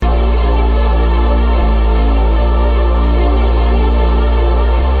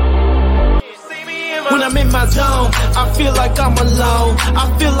feel like I'm alone.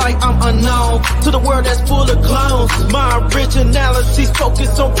 I feel like I'm unknown to the world that's full of clones. My originality's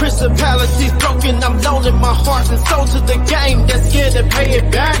focused on principalities broken. I'm loaning my heart and soul to the game that's scared to pay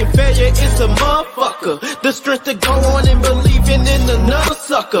it back. And failure is a motherfucker. The strength to go on and believing in another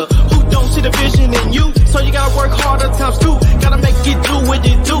sucker who don't see the vision in you. So you gotta work harder times two. Gotta make it do what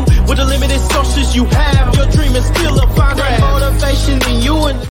it do. With the limited sources you have, your dream is still a finding motivation in you.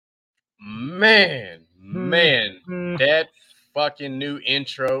 And man, that fucking new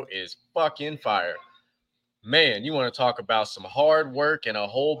intro is fucking fire. Man, you want to talk about some hard work and a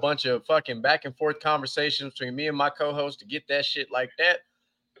whole bunch of fucking back and forth conversations between me and my co-host to get that shit like that?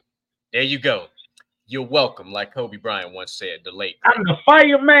 There you go. You're welcome, like Kobe Bryant once said, the late. I'm the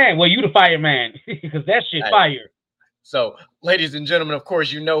fireman. Well, you the fireman, because that shit fire. So, ladies and gentlemen, of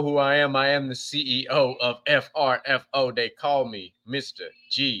course, you know who I am. I am the CEO of FRFO. They call me Mr.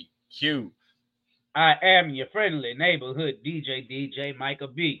 GQ. I am your friendly neighborhood DJ Micah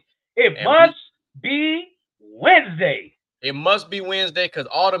B. It must be Wednesday. It must be Wednesday because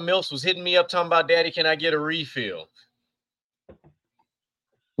Autumn Mills was hitting me up talking about, Daddy, can I get a refill?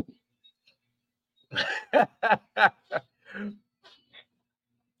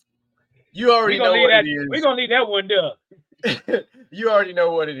 You already know what it is. We're going to leave that one there. You already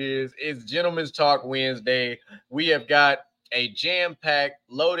know what it is. It's Gentlemen's Talk Wednesday. We have got a jam-packed,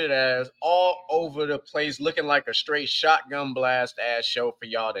 loaded ass, all over the place, looking like a straight shotgun blast ass show for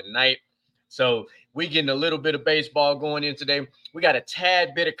y'all tonight. So we getting a little bit of baseball going in today. We got a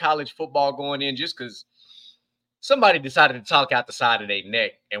tad bit of college football going in just because somebody decided to talk out the side of their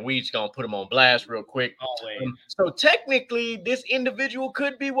neck, and we just going to put them on blast real quick. So technically, this individual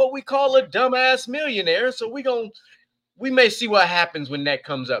could be what we call a dumbass millionaire. So we may see what happens when that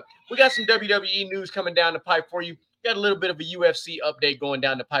comes up. We got some WWE news coming down the pipe for you. Got a little bit of a UFC update going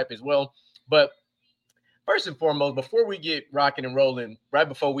down the pipe as well. But first and foremost, before we get rocking and rolling, right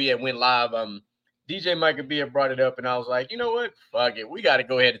before we went live, DJ Micah B brought it up, and I was like, you know what? Fuck it. We got to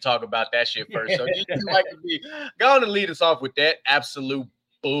go ahead and talk about that shit first. So DJ Micah B, go on and lead us off with that absolute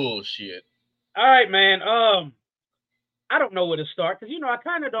bullshit. All right, man. I don't know where to start because,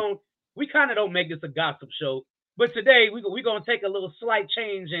 we kind of don't make this a gossip show. But today, we're going to take a little slight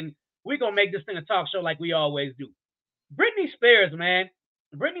change, and we're going to make this thing a talk show like we always do. Britney Spears, man.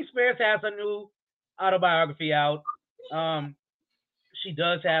 Britney Spears has a new autobiography out. She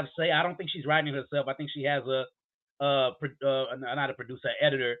does have say. I don't think she's writing it herself. I think she has not a producer,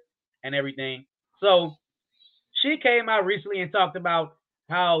 editor, and everything. So she came out recently and talked about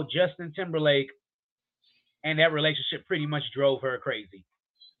how Justin Timberlake and that relationship pretty much drove her crazy.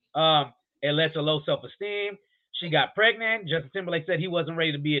 It led to low self-esteem. She got pregnant. Justin Timberlake said he wasn't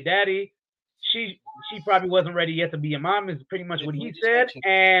ready to be a daddy. She probably wasn't ready yet to be a mom, is pretty much what he said.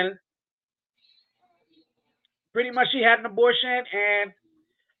 And pretty much she had an abortion, and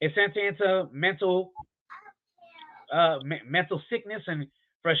it sent her into mental sickness and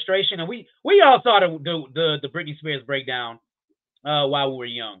frustration. And we all saw the Britney Spears breakdown while we were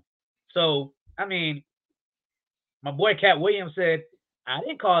young. So, I mean, my boy Cat Williams said, I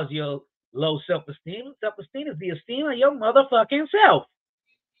didn't cause your low self-esteem. Self-esteem is the esteem of your motherfucking self.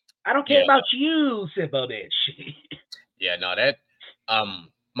 I don't care about you, about that shit. Yeah, no, that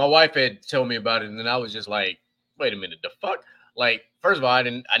my wife had told me about it, and then I was just like, wait a minute, the fuck? Like, first of all,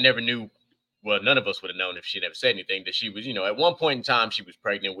 I never knew, well, none of us would have known if she never said anything, that she was, at one point in time, she was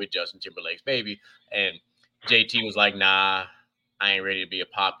pregnant with Justin Timberlake's baby, and JT was like, nah, I ain't ready to be a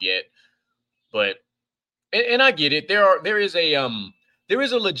pop yet. But, and I get it, there is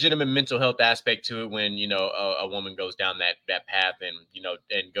a legitimate mental health aspect to it when, a woman goes down that path and,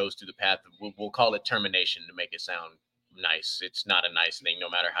 and goes through the path of, we'll call it termination to make it sound nice. It's not a nice thing, no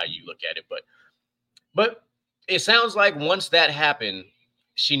matter how you look at it. But it sounds like once that happened,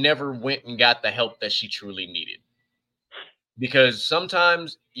 she never went and got the help that she truly needed. Because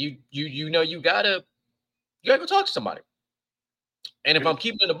sometimes you gotta go talk to somebody. And if I'm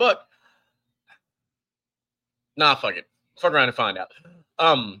keeping it a buck, nah, fuck it. Fuck around and find out.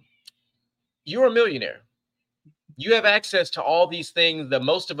 You're a millionaire. You have access to all these things that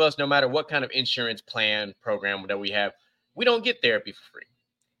most of us, no matter what kind of insurance plan program that we have, we don't get therapy for free.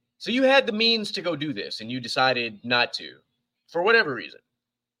 So you had the means to go do this, and you decided not to, for whatever reason.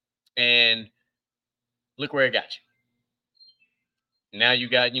 And look where it got you. Now you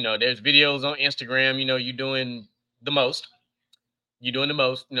got, there's videos on Instagram, you doing the most. You're doing the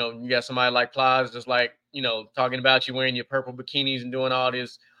most. You got somebody like Plies just like, talking about you wearing your purple bikinis and doing all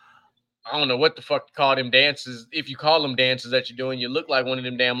this. I don't know what the fuck to call them dances. If you call them dances that you're doing, you look like one of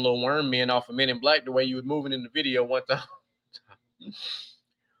them damn little worm men off of Men in Black, the way you was moving in the video one time.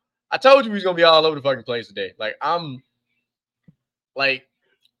 I told you we was going to be all over the fucking place today. Like, I'm like,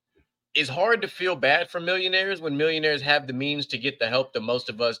 it's hard to feel bad for millionaires when millionaires have the means to get the help that most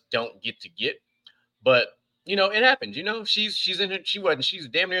of us don't get to get. But you know, it happens. You know, she's in her, she's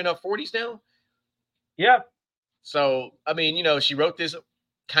damn near in her 40s now. Yeah. So I mean, you know, she wrote this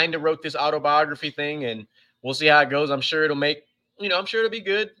autobiography thing, and we'll see how it goes. I'm sure it'll make, you know, I'm sure it'll be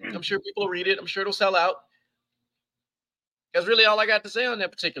good. I'm sure people will read it. I'm sure it'll sell out. That's really all I got to say on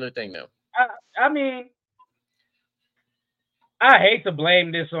that particular thing, though. I mean, I hate to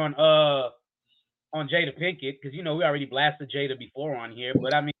blame this on Jada Pinkett, because you know we already blasted Jada before on here,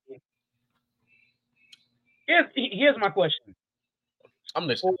 but I mean, here's my question. I'm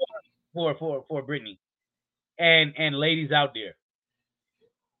listening. For Brittany and ladies out there.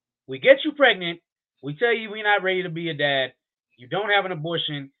 We get you pregnant. We tell you we're not ready to be a dad. You don't have an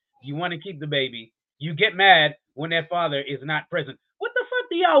abortion. You want to keep the baby. You get mad when that father is not present. What the fuck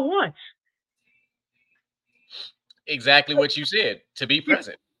do y'all want? Exactly what you said, to be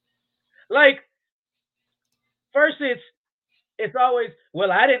present. Like, first it's always,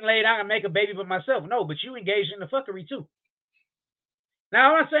 well, I didn't lay down and make a baby by myself. No, but you engaged in the fuckery too.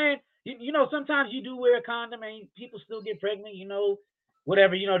 Now, I'm saying, you know, sometimes you do wear a condom and people still get pregnant, you know,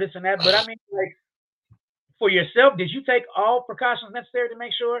 whatever, you know, this and that. But I mean, like, for yourself, did you take all precautions necessary to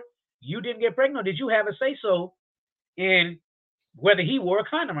make sure you didn't get pregnant, or did you have a say-so in whether he wore a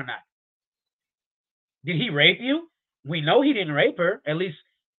condom or not? Did he rape you? We know he didn't rape her. At least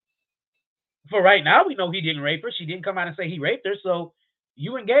for right now, we know he didn't rape her. She didn't come out and say he raped her. So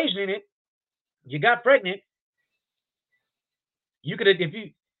you engaged in it. You got pregnant. You could have,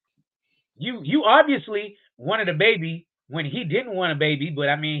 if you obviously wanted a baby when he didn't want a baby, but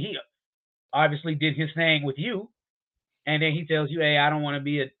I mean, he obviously did his thing with you. And then he tells you, hey, I don't want to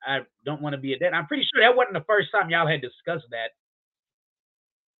be a dad. I'm pretty sure that wasn't the first time y'all had discussed that.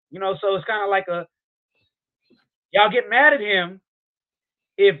 You know, so it's kind of like y'all get mad at him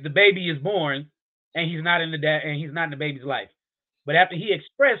if the baby is born and he's not in the baby's life. But after he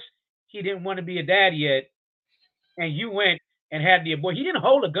expressed he didn't want to be a dad yet, and you went and had the abortion, he didn't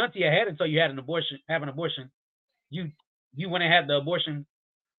hold a gun to your head until you had an abortion. You went and had the abortion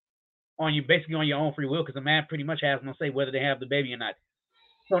on you, basically on your own free will, because the man pretty much has no say whether they have the baby or not.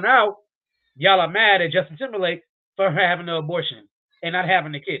 So now y'all are mad at Justin Timberlake for having the abortion and not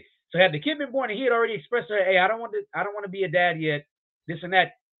having the kid. So had the kid been born and he had already expressed to her, hey, I don't want to be a dad yet, this and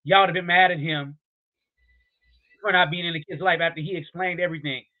that, y'all would have been mad at him for not being in the kid's life after he explained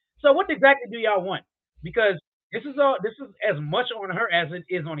everything. So what exactly do y'all want? Because this is as much on her as it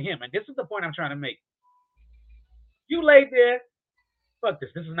is on him. And this is the point I'm trying to make. You laid there, fuck this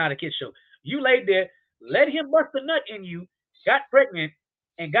is not a kid show. You laid there, let him bust a nut in you, got pregnant,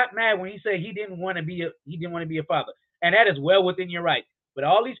 and got mad when he said he didn't want to be a father. And that is well within your right. But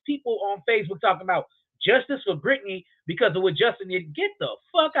all these people on Facebook talking about justice for Brittany because of what Justin did, get the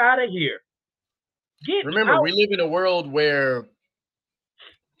fuck out of here. Remember, we live in a world where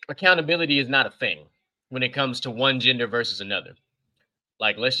accountability is not a thing when it comes to one gender versus another.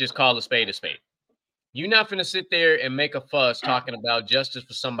 Like, let's just call a spade a spade. You're not going to sit there and make a fuss talking about justice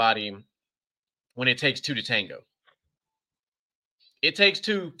for somebody when it takes two to tango. It takes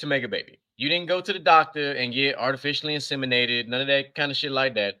two to make a baby. You didn't go to the doctor and get artificially inseminated, none of that kind of shit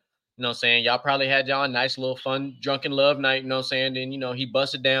like that. You know what I'm saying? Y'all probably had y'all a nice little fun drunken love night, you know what I'm saying? Then, you know, he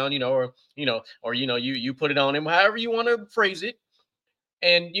busted down, or you put it on him, however you want to phrase it.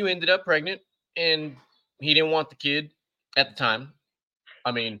 And you ended up pregnant and he didn't want the kid at the time.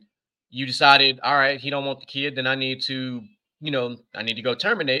 I mean, you decided, all right, he don't want the kid, then I need to go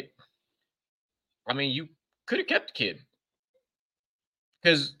terminate. I mean, you could have kept the kid.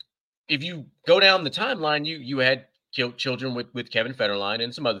 Because if you go down the timeline, you had killed children with Kevin Federline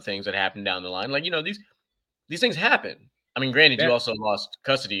and some other things that happened down the line. Like, these things happen. I mean, granted, you also lost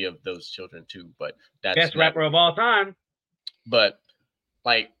custody of those children too, but that's best rapper of all time. But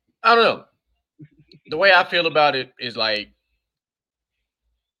like, I don't know. The way I feel about it is like,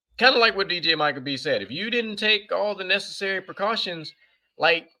 kind of like what DJ Michael B said. If you didn't take all the necessary precautions,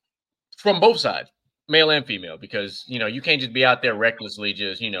 like from both sides, male and female, because, you can't just be out there recklessly,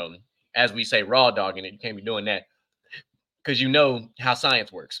 just, as we say, raw dogging it. You can't be doing that because you know how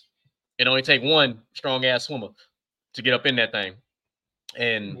science works. It only take one strong ass swimmer to get up in that thing.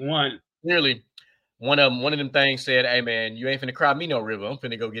 And clearly one of them things said, hey man, you ain't finna cry me no river. I'm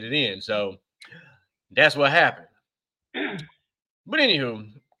finna go get it in. So that's what happened. But anywho,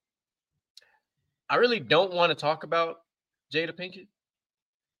 I really don't want to talk about Jada Pinkett.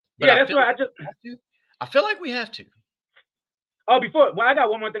 Yeah, that's right. I feel like we have to. Oh, I got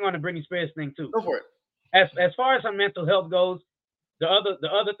one more thing on the Britney Spears thing too. Go for it. As far as her mental health goes, the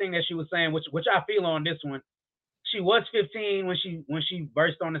other thing that she was saying, which I feel on this one, she was 15 when she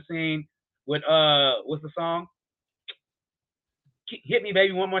burst on the scene with what's the song? Hit Me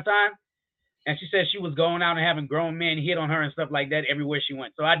Baby One More Time. And she said she was going out and having grown men hit on her and stuff like that everywhere she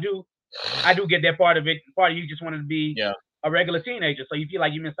went. So I do get that part of it. Part of you just wanted to be a regular teenager, so you feel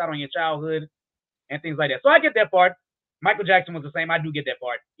like you missed out on your childhood and things like that. So I get that part. Michael Jackson was the same. I do get that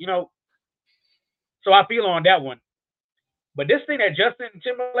part. You know, so I feel on that one. But this thing that Justin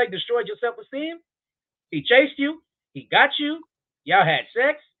Timberlake destroyed your self-esteem, he chased you, he got you, y'all had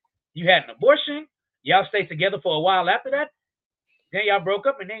sex, you had an abortion, y'all stayed together for a while after that, then y'all broke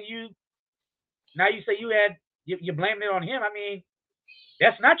up, and then now you say you blamed it on him. I mean,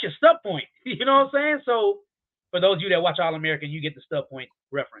 that's not your stub point. You know what I'm saying? So for those of you that watch All American, you get the stub point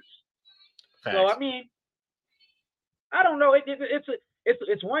reference. Facts. So I mean, I don't know.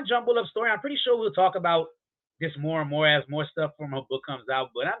 It's one jumbled up story. I'm pretty sure we'll talk about this more and more as more stuff from her book comes out.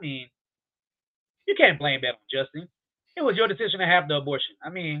 But I mean, you can't blame that on Justin. It was your decision to have the abortion. I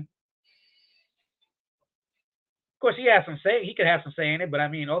mean, of course, he has some say. He could have some say in it, but I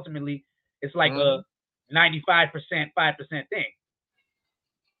mean, ultimately, it's like a 95%, 5% thing.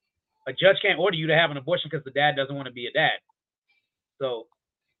 A judge can't order you to have an abortion because the dad doesn't want to be a dad. So,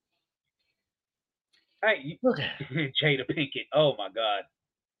 Jada Pinkett. Oh my God.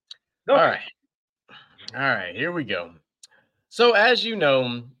 All right, here we go. So, as you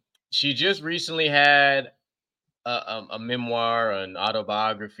know, she just recently had a memoir, an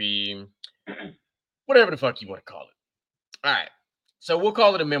autobiography, whatever the fuck you want to call it. All right. So we'll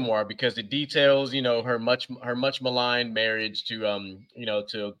call it a memoir because it details, you know, her much maligned marriage to,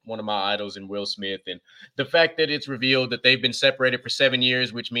 to one of my idols in Will Smith, and the fact that it's revealed that they've been separated for 7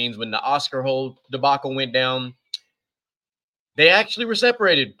 years, which means when the Oscar whole debacle went down, they actually were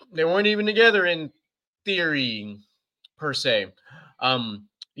separated. They weren't even together in theory, per se.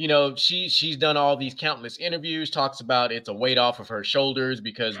 You know, she's done all these countless interviews, talks about it's a weight off of her shoulders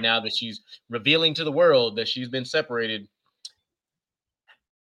because now that she's revealing to the world that she's been separated.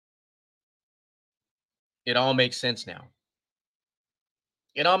 It all makes sense now.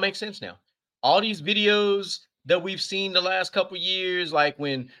 It all makes sense now. All these videos that we've seen the last couple years, like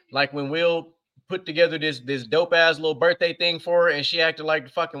when Will put together this dope ass little birthday thing for her and she acted like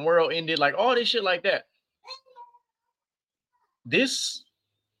the fucking world ended, like all this shit like that. This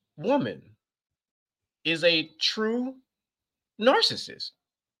woman is a true narcissist.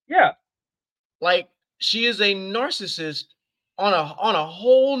 Yeah. Like she is a narcissist on a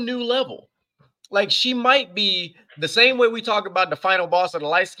whole new level. Like she might be the same way we talk about the final boss of the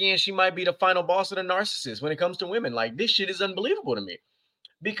light skin. She might be the final boss of the narcissist when it comes to women. Like this shit is unbelievable to me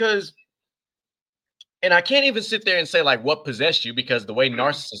because, and I can't even sit there and say like what possessed you because the way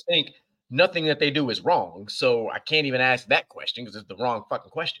narcissists think, nothing that they do is wrong. So I can't even ask that question because it's the wrong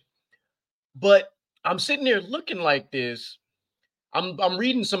fucking question. But I'm sitting here looking like this. I'm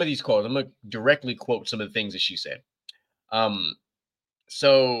reading some of these quotes. I'm gonna directly quote some of the things that she said.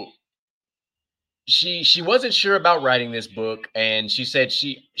 So she wasn't sure about writing this book, and she said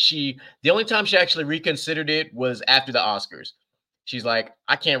she the only time she actually reconsidered it was after the Oscars. She's like,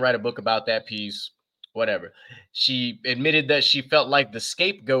 I can't write a book about that piece, whatever. She admitted that she felt like the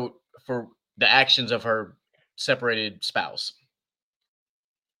scapegoat for the actions of her separated spouse.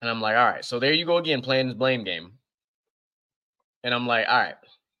 And I'm like, all right, so there you go again, playing this blame game. And I'm like, all right,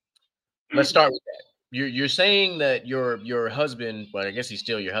 let's start with that. You're saying that your husband, well, I guess he's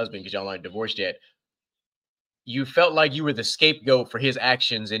still your husband because y'all aren't divorced yet. You felt like you were the scapegoat for his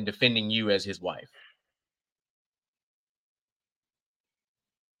actions in defending you as his wife.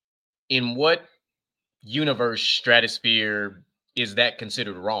 In what universe stratosphere is that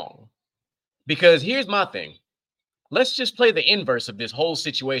considered wrong? Because here's my thing. Let's just play the inverse of this whole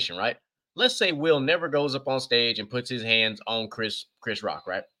situation, right? Let's say Will never goes up on stage and puts his hands on Chris Rock,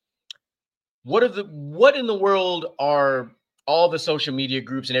 right? What in the world are all the social media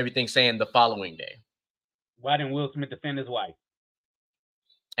groups and everything saying the following day? Why didn't Will Smith defend his wife?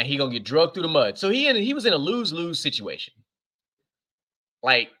 And he gonna get drugged through the mud. So he was in a lose-lose situation.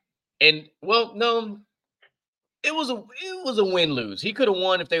 Like, and well, no, it was a win-lose. He could have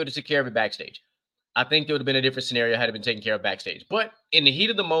won if they would have took care of it backstage. I think there would have been a different scenario had it been taken care of backstage. But in the heat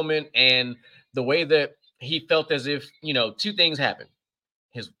of the moment and the way that he felt as if, you know, two things happened.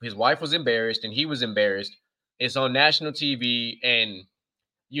 His wife was embarrassed and he was embarrassed. It's on national TV. And,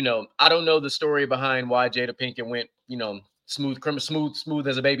 you know, I don't know the story behind why Jada Pinkett went, you know, smooth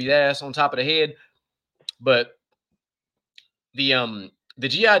as a baby's ass on top of the head. But the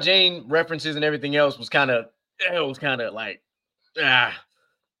G.I. Jane references and everything else was kind of like,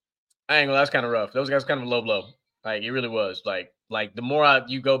 I ain't gonna lie, that's kind of rough. Those guys kind of a low blow. Like, it really was. Like the more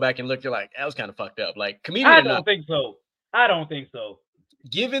you go back and look, you're like, that was kind of fucked up. Like, comedian I or not, don't think so. I don't think so.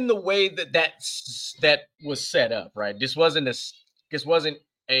 given the way that was set up, right? This wasn't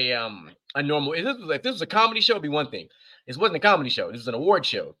a normal. If this was a comedy show, it'd be one thing. This wasn't a comedy show. This was an award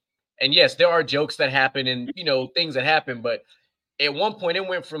show. And yes, there are jokes that happen and things that happen, but at one point it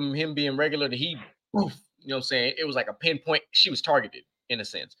went from him being regular to he, poof, you know what I'm saying? It was like a pinpoint. She was targeted in a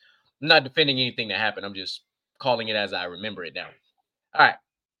sense. I'm not defending anything that happened. I'm just calling it as I remember it now. All right.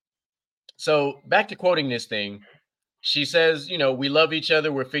 So back to quoting this thing. She says, we love each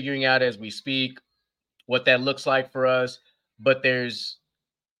other. We're figuring out as we speak what that looks like for us, but there's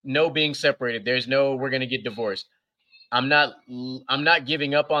no being separated. There's no we're going to get divorced. I'm not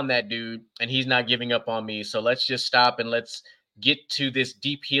giving up on that dude, and he's not giving up on me. So let's just stop and let's get to this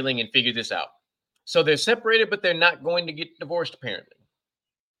deep healing and figure this out. So they're separated, but they're not going to get divorced, apparently.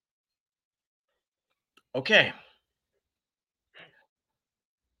 Okay.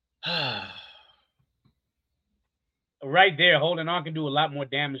 Right there, holding on can do a lot more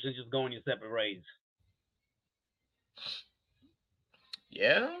damage than just going your separate ways.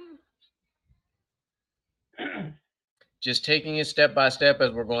 Yeah. Just taking it step by step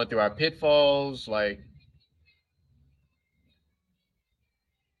as we're going through our pitfalls. Like,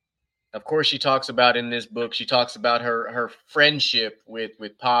 of course, she talks about in this book, she talks about her friendship with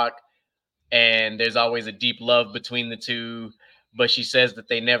Pac, and there's always a deep love between the two. But she says that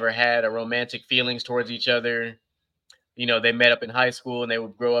they never had a romantic feelings towards each other. They met up in high school and they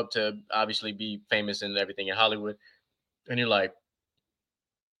would grow up to obviously be famous and everything in Hollywood. And you're like,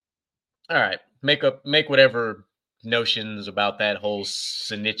 all right, make whatever notions about that whole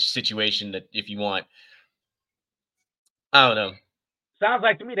situation that if you want. I don't know. Sounds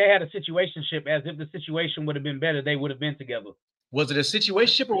like to me they had a situationship, as if the situation would have been better, they would have been together. Was it a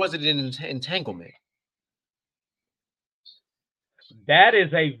situationship or was it an entanglement? That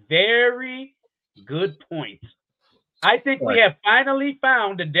is a very good point. I think we have finally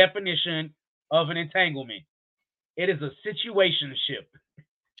found the definition of an entanglement. It is a situationship.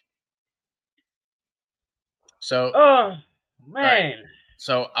 So, oh man. Right.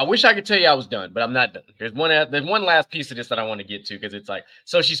 So I wish I could tell you I was done, but I'm not done. There's one last piece of this that I want to get to, because it's like,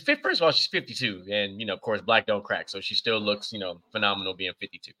 so she's fit. First of all, she's 52, and of course, black don't crack, so she still looks phenomenal being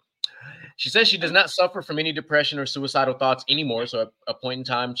 52. She says she does not suffer from any depression or suicidal thoughts anymore. So at a point in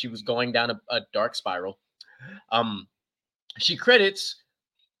time, she was going down a dark spiral. She credits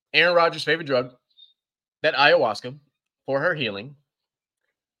Aaron Rodgers' favorite drug, that ayahuasca, for her healing,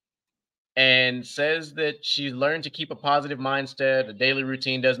 and says that she's learned to keep a positive mindset, a daily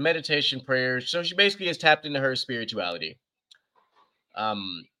routine, does meditation, prayers. So she basically has tapped into her spirituality.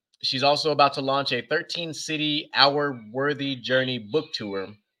 She's also about to launch a 13-city hour-worthy journey book tour,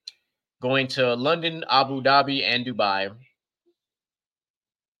 going to London, Abu Dhabi, and Dubai.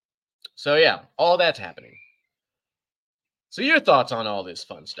 So yeah, all that's happening. So your thoughts on all this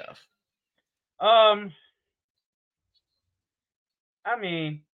fun stuff? I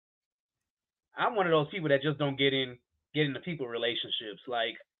mean, I'm one of those people that just don't get into people relationships.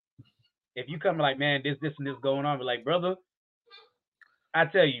 Like, if you come like, man, this and this going on, but like, brother, I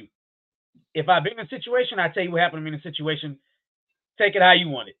tell you, if I've been in a situation, I tell you what happened to me in a situation. Take it how you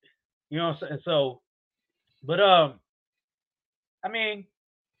want it. You know what I'm saying? So, but I mean,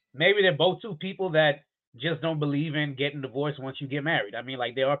 maybe they're both two people that just don't believe in getting divorced once you get married. I mean,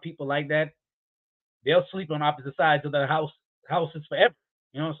 like, there are people like that. They'll sleep on opposite sides of their houses forever.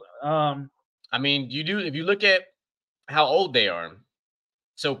 I mean, if you look at how old they are,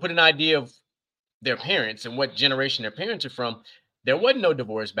 so put an idea of their parents and what generation their parents are from. There wasn't no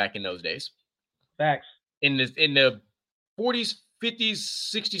divorce back in those days. Facts. In the 40s, 50s,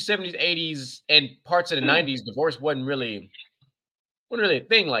 60s, 70s, 80s, and parts of the 90s, divorce wasn't really a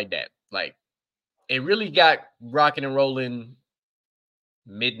thing like that. Like, it really got rocking and rolling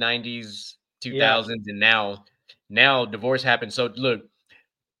mid 90s, 2000s, and now divorce happens. So look,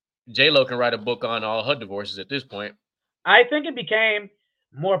 J-Lo can write a book on all her divorces at this point. I think it became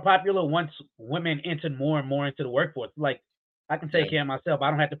more popular once women entered more and more into the workforce. Like, I can take care of myself. I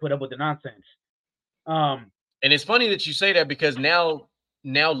don't have to put up with the nonsense. And it's funny that you say that, because now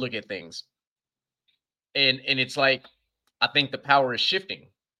look at things. And it's like, I think the power is shifting.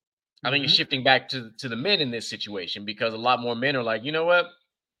 I think it's shifting back to the men in this situation, because a lot more men are like, you know what?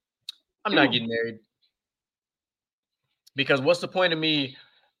 I'm not getting married. Because what's the point of me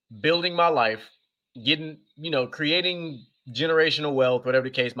building my life, getting, creating generational wealth, whatever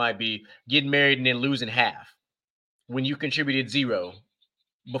the case might be, getting married and then losing half when you contributed zero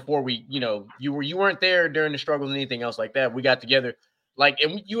before we, you weren't there during the struggles and anything else like that. We got together, like,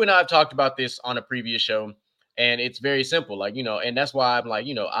 and you and I have talked about this on a previous show. And it's very simple, like, you know, and that's why I'm like,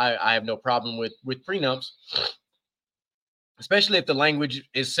 you know, I have no problem with prenups, especially if the language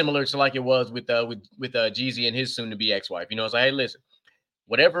is similar to like it was with Jeezy and his soon to be ex-wife. You know, it's like, hey, listen,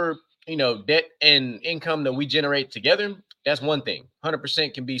 whatever, you know, debt and income that we generate together, that's one thing.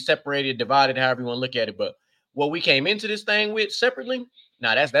 100% can be separated, divided, however you want to look at it. But what we came into this thing with separately,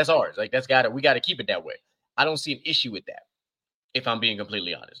 nah, that's ours. Like we got to keep it that way. I don't see an issue with that, if I'm being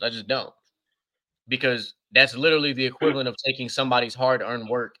completely honest. I just don't. Because that's literally the equivalent of taking somebody's hard-earned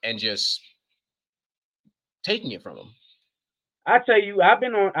work and just taking it from them. I tell you, I've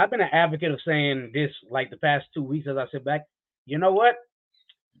been an advocate of saying this like the past 2 weeks as I sit back. You know what?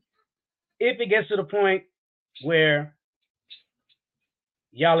 If it gets to the point where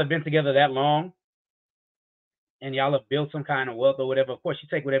y'all have been together that long and y'all have built some kind of wealth or whatever, of course you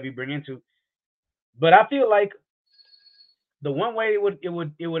take whatever you bring into. But I feel like the one way it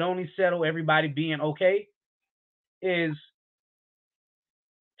would only settle everybody being okay is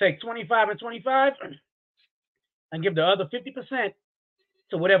take 25 and 25 and give the other 50%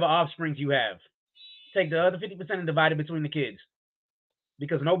 to whatever offsprings you have. Take the other 50% and divide it between the kids.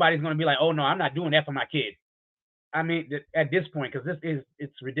 Because nobody's going to be like, oh no, I'm not doing that for my kid. I mean, at this point, because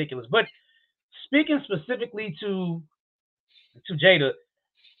it's ridiculous. But speaking specifically to Jada,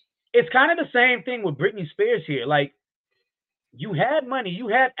 it's kind of the same thing with Britney Spears here. Like, you had money, you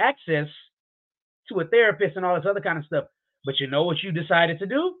had access to a therapist and all this other kind of stuff. But you know what you decided to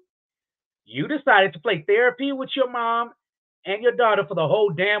do? You decided to play therapy with your mom and your daughter for the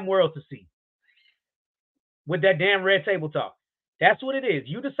whole damn world to see. With that damn Red Table Talk. That's what it is.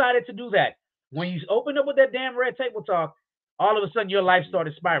 You decided to do that. When you opened up with that damn Red Table Talk, all of a sudden your life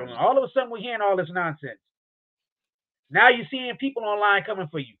started spiraling. All of a sudden we're hearing all this nonsense. Now you're seeing people online coming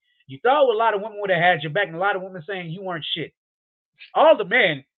for you. You thought a lot of women would have had your back, and a lot of women saying you weren't shit. All the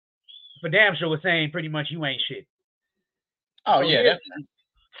men, for damn sure, were saying pretty much you ain't shit. Oh, so yeah.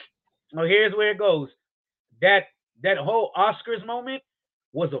 Here's where it goes. That whole Oscars moment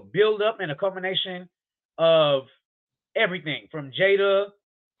was a build-up and a culmination of everything from Jada,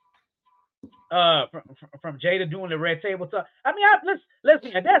 from Jada doing the Red Table Talk. I mean, let's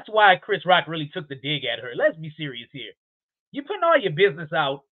be, and that's why Chris Rock really took the dig at her. Let's be serious here. You putting all your business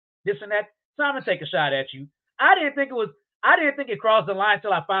out, this and that. So I'm gonna take a shot at you. I didn't think it crossed the line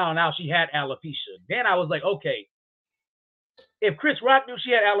until I found out she had alopecia. Then I was like, okay, if Chris Rock knew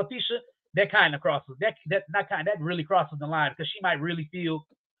she had alopecia, that kind of crosses that really crosses the line, because she might really feel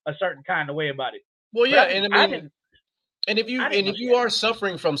a certain kind of way about it. Well, yeah, and I mean, and if you are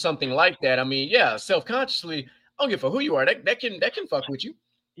suffering from something like that, I mean, yeah, self-consciously, I don't give a fuck who you are, that can fuck with you.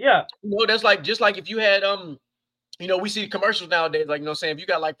 Yeah, you know, that's like, just like if you had you know, we see commercials nowadays, like, you know, saying if you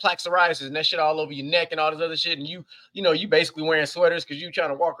got like plaque psoriasis and that shit all over your neck and all this other shit, and you know, you basically wearing sweaters because you trying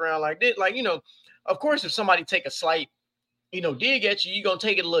to walk around like this, like, you know, of course, if somebody take a slight, you know, dig at you, you're gonna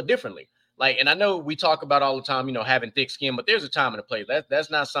take it a little differently. Like, and I know we talk about all the time, you know, having thick skin, but there's a time and a place. That's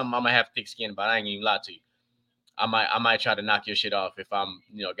not something I'm gonna have thick skin about. I ain't even lie to you. I might try to knock your shit off if I'm,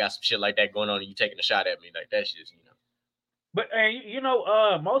 you know, got some shit like that going on and you taking a shot at me. Like, that shit, you know. But you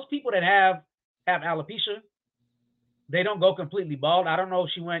know, most people that have alopecia, they don't go completely bald. I don't know if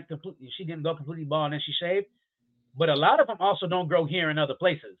she didn't go completely bald and then she shaved, but a lot of them also don't grow hair in other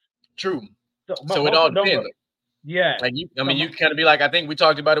places. True. So it all depends. Yeah. Like you kind of be like, I think we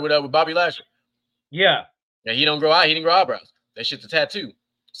talked about it with Bobby Lashley. Yeah. Yeah, he didn't grow eyebrows. That shit's a tattoo.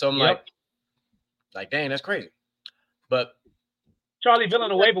 So I'm like, dang, that's crazy. But Charlie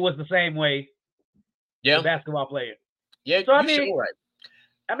Villanueva was the same way. Yeah. The basketball player. Yeah. So I mean, right.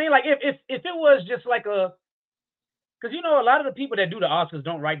 I mean, like if it was just like because you know, a lot of the people that do the Oscars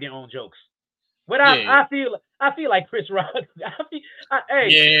don't write their own jokes. But I feel like Chris Rock. I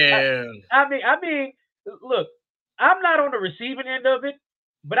mean, look, I'm not on the receiving end of it,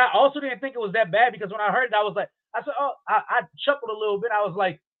 but I also didn't think it was that bad, because when I heard it, I was like, I chuckled a little bit. I was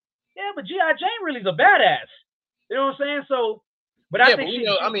like, yeah, but G.I. Jane really is a badass. You know what I'm saying? So, but I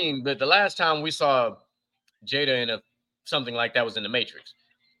think but the last time we saw Jada in something like that was in The Matrix.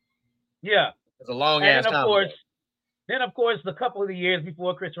 Yeah, it's a long ass time. Then of course, the couple of the years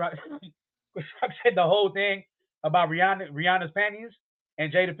before Chris Rock said the whole thing about Rihanna's panties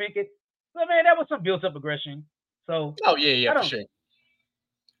and Jada Pinkett. So man, that was some built up aggression. So for sure.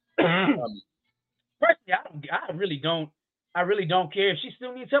 Personally, I really don't care if she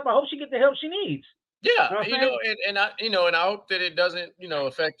still needs help. I hope she gets the help she needs. Yeah, you know, and I hope that it doesn't, you know,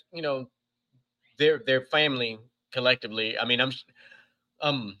 affect, you know, their family collectively. I mean,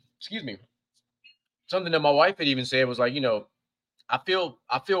 excuse me. Something that my wife had even said was like, you know, I feel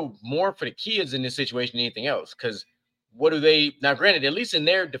more for the kids in this situation than anything else, because what do they now? Granted, at least in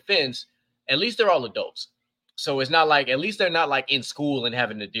their defense, at least they're all adults. So it's not like, at least they're not like in school and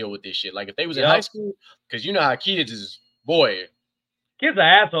having to deal with this shit. Like if they was in high school, because you know how kids is, boy. Kids are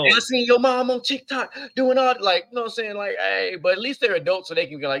assholes. I seen your mom on TikTok doing all, like, you know what I'm saying? Like, hey, but at least they're adults, so they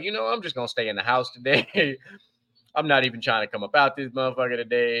can be like, you know, I'm just going to stay in the house today. I'm not even trying to come about this motherfucker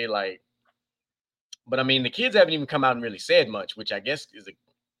today. Like, but I mean, the kids haven't even come out and really said much, which I guess is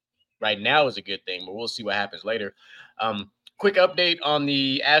right now is a good thing, but we'll see what happens later. Quick update on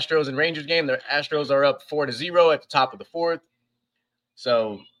the Astros and Rangers game. The Astros are up 4-0 at the top of the fourth.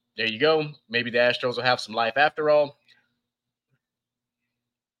 So there you go. Maybe the Astros will have some life after all.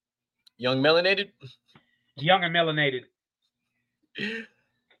 Young melanated. Young and melanated.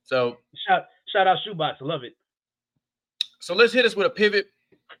 So shout out Shoebox. I love it. So let's hit us with a pivot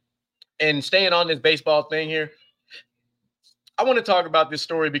and staying on this baseball thing here. I want to talk about this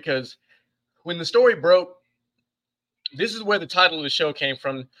story because when the story broke, this is where the title of the show came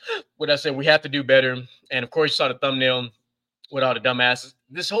from. What I said, we have to do better. And of course, you saw the thumbnail with all the dumbasses.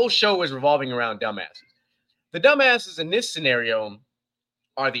 This whole show is revolving around dumbasses. The dumbasses in this scenario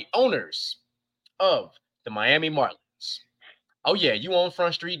are the owners of the Miami Marlins. Oh, yeah, you on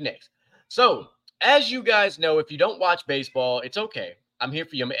Front Street next. So, as you guys know, if you don't watch baseball, it's okay. I'm here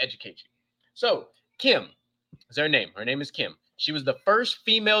for you. I'm going to educate you. So, Kim is her name. Her name is Kim. She was the first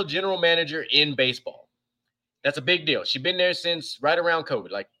female general manager in baseball. That's a big deal. She's been there since right around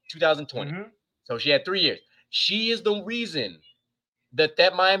COVID, like 2020. Mm-hmm. So she had 3 years. She is the reason that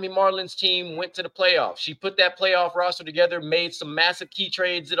Miami Marlins team went to the playoffs. She put that playoff roster together, made some massive key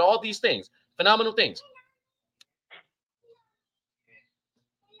trades, did all these things. Phenomenal things.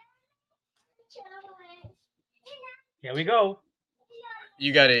 Here we go.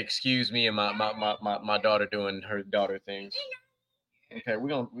 You got to excuse me and my daughter doing her daughter things. Okay, we're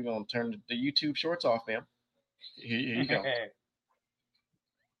gonna turn the YouTube shorts off, ma'am. Here you go.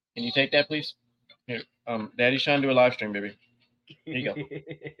 Can you take that, please? Here, Daddy's trying to do a live stream, baby. Here you go.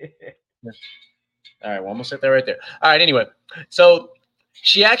 Yes. All right, well, I'm gonna set that right there. All right, anyway, so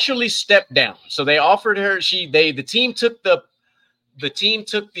she actually stepped down. So they offered her. The team took the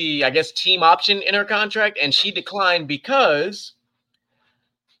I guess team option in her contract, and she declined because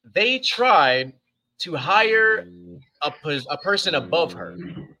they tried to hire a person above her,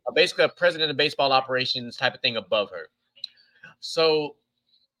 basically a president of baseball operations type of thing above her. So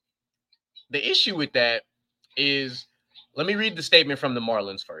the issue with that is, let me read the statement from the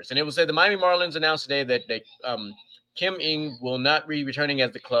Marlins first. And it will say the Miami Marlins announced today that Kim Ng will not be returning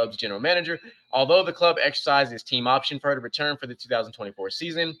as the club's general manager, although the club exercised its team option for her to return for the 2024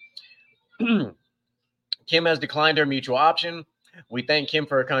 season. Kim has declined her mutual option. We thank Kim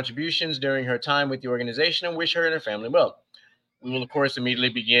for her contributions during her time with the organization and wish her and her family well. We will, of course, immediately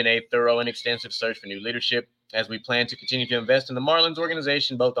begin a thorough and extensive search for new leadership as we plan to continue to invest in the Marlins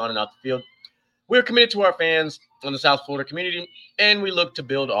organization, both on and off the field. We're committed to our fans on the South Florida community, and we look to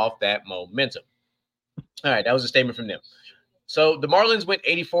build off that momentum. All right, that was a statement from them. So the Marlins went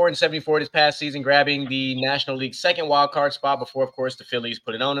 84-74 this past season, grabbing the National League's second wild card spot before, of course, the Phillies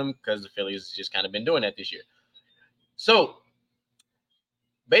put it on them because the Phillies just kind of been doing that this year. So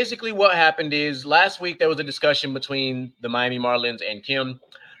basically what happened is last week there was a discussion between the Miami Marlins and Kim,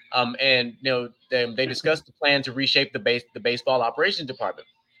 and they discussed the plan to reshape the baseball operations department.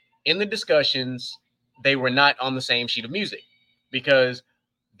 In the discussions, they were not on the same sheet of music because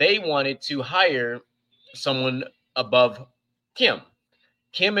they wanted to hire someone above Kim.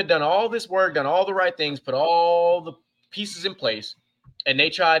 Kim had done all this work, done all the right things, put all the pieces in place, and they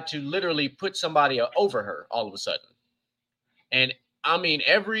tried to literally put somebody over her all of a sudden. And I mean,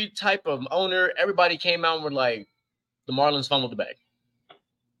 every type of owner, everybody came out and were like, the Marlins fumbled the bag.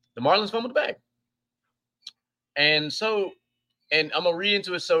 The Marlins fumbled the bag. And so, and I'm going to read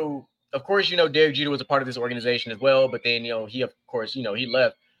into it. So, of course, Derek Jeter was a part of this organization as well. But then, he, of course, he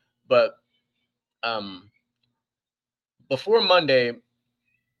left. But before Monday,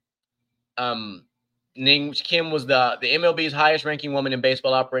 Kim was the MLB's highest ranking woman in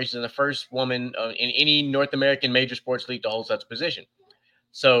baseball operations and the first woman in any North American major sports league to hold such a position.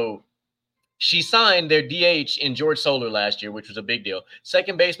 So she signed their DH in George Soler last year, which was a big deal.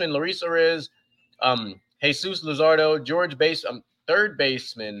 Second baseman Luis Ortiz, Jesus Luzardo, third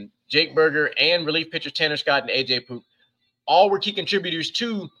baseman Jake Berger, and relief pitcher Tanner Scott and AJ Puk, all were key contributors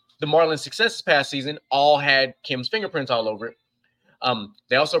to the Marlins' success this past season. All had Kim's fingerprints all over it.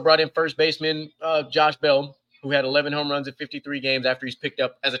 They also brought in first baseman Josh Bell, who had 11 home runs in 53 games after he's picked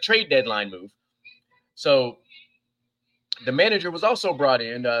up as a trade deadline move. So the manager was also brought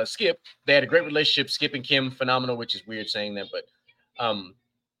in, Skip. They had a great relationship, Skip and Kim, phenomenal, which is weird saying that. But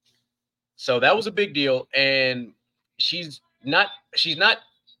so that was a big deal. And she's not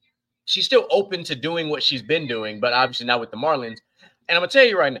she's still open to doing what she's been doing, but obviously not with the Marlins. And I'm going to tell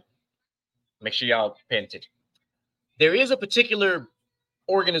you right now, make sure y'all pay attention. There is a particular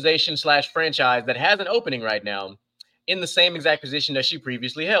organization / franchise that has an opening right now in the same exact position that she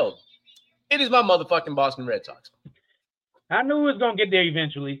previously held. It is my motherfucking Boston Red Sox. I knew it was going to get there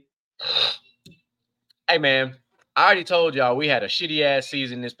eventually. Hey, man, I already told y'all we had a shitty-ass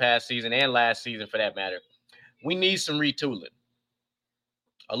season this past season and last season for that matter. We need some retooling.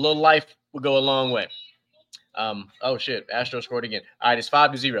 A little life would go a long way. Oh, shit, Astros scored again. All right, it's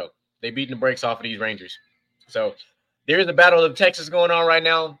 5-0. They beating the brakes off of these Rangers. So there is a battle of Texas going on right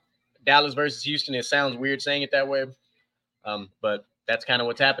now. Dallas versus Houston. It sounds weird saying it that way, but that's kind of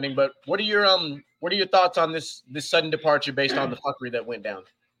what's happening. But what are your thoughts on this sudden departure based on the fuckery that went down?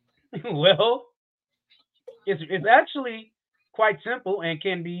 Well, it's actually quite simple and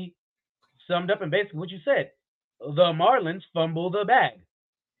can be summed up in basically what you said. The Marlins fumble the bag.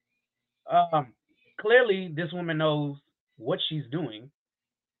 Clearly, this woman knows what she's doing.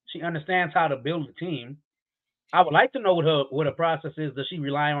 She understands how to build a team. I would like to know what her process is. Does she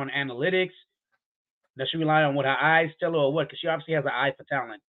rely on analytics? Does she rely on what her eyes tell her or what? Because she obviously has an eye for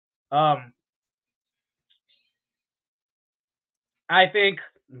talent. I think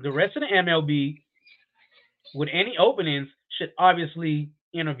the rest of the MLB, with any openings, should obviously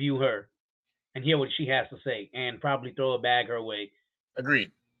interview her and hear what she has to say and probably throw a bag her way.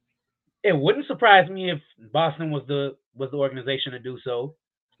 Agreed. It wouldn't surprise me if Boston was the organization to do so.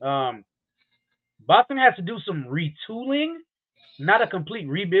 Boston has to do some retooling, not a complete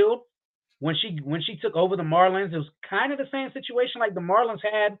rebuild. When she took over the Marlins, it was kind of the same situation. Like the Marlins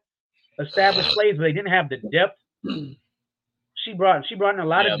had established plays, but they didn't have the depth. She brought in a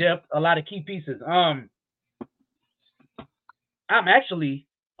lot of depth, a lot of key pieces. I'm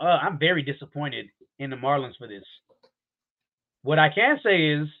very disappointed in the Marlins for this. What I can say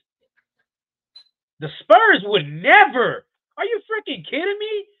is the Spurs would never. Are you freaking kidding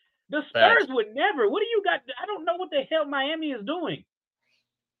me? The Spurs would never. What do you got? I don't know what the hell Miami is doing.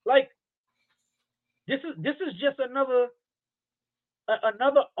 Like, this is just another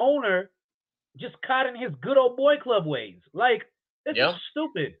owner just caught in his good old boy club ways. Like, it's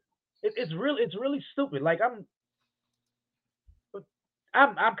stupid. It's really stupid. Like, I'm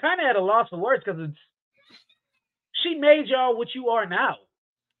kind of at a loss for words because she made y'all what you are now.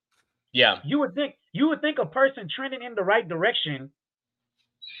 Yeah. You would think a person trending in the right direction,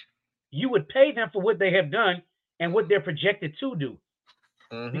 you would pay them for what they have done and what they're projected to do.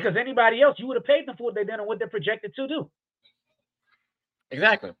 Mm-hmm. Because anybody else, you would have paid them for what they've done and what they're projected to do.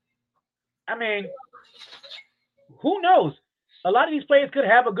 Exactly. I mean, who knows? A lot of these players could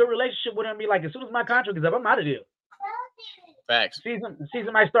have a good relationship with him and be like, as soon as my contract is up, I'm out of here. Facts. Season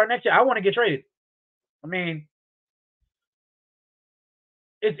might start next year. I want to get traded. I mean,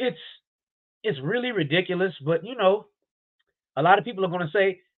 it's really ridiculous, but you know, a lot of people are going to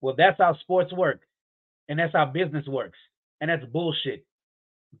say, well, that's how sports work and that's how business works. And that's bullshit.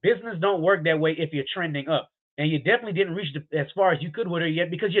 Business don't work that way if you're trending up. And you definitely didn't reach as far as you could with her yet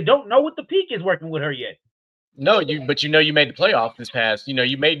because you don't know what the peak is working with her yet. No, but you know you made the playoff this past. You know,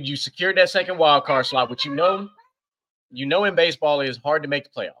 you secured that second wild card slot, which you know in baseball is hard to make the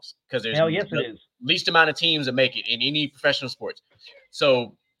playoffs because there's it is. Least amount of teams that make it in any professional sports.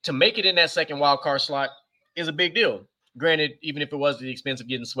 So to make it in that second wild card slot is a big deal. Granted, even if it was at the expense of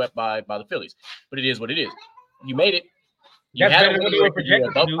getting swept by the Phillies, but it is what it is. You made it. You That's had better than you were projected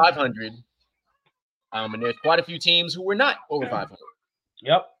above to do. 500. And there's quite a few teams who were not over 500.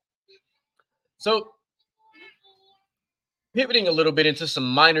 Yep. So pivoting a little bit into some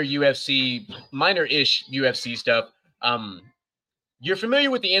minor-ish UFC stuff. You're familiar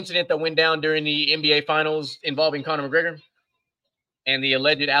with the incident that went down during the NBA Finals involving Conor McGregor and the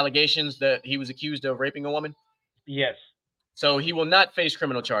alleged allegations that he was accused of raping a woman? Yes. So he will not face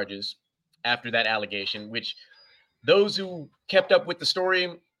criminal charges after that allegation, which those who kept up with the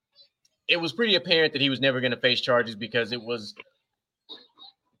story, it was pretty apparent that he was never going to face charges because it was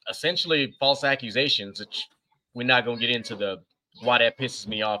essentially false accusations, which we're not going to get into why that pisses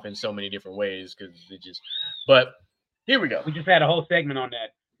me off in so many different ways because but here we go. We just had a whole segment on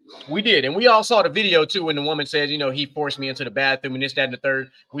that. We did. And we all saw the video too when the woman said, you know, he forced me into the bathroom and this, that, and the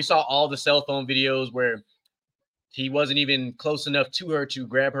third. We saw all the cell phone videos where he wasn't even close enough to her to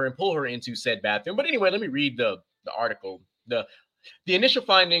grab her and pull her into said bathroom. But anyway, let me read the article. The initial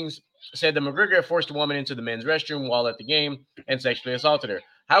findings said that McGregor forced a woman into the men's restroom while at the game and sexually assaulted her.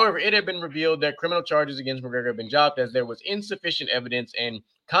 However, it had been revealed that criminal charges against McGregor had been dropped as there was insufficient evidence and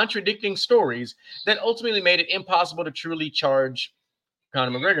contradicting stories that ultimately made it impossible to truly charge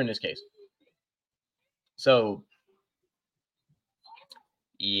Conor McGregor in this case. So,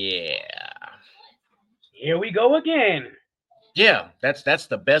 Yeah. Here we go again. Yeah, that's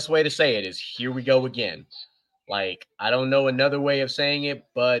the best way to say it is here we go again. Like, I don't know another way of saying it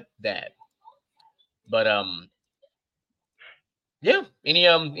but that. But yeah.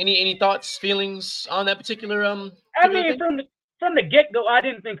 Any thoughts, feelings on that particular I particular mean, thing? from the get go, I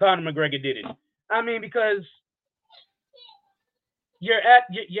didn't think Conor McGregor did it. I mean, because you're at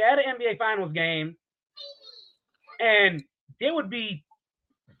an NBA Finals game, and there would be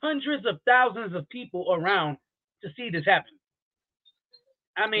hundreds of thousands of people around to see this happen.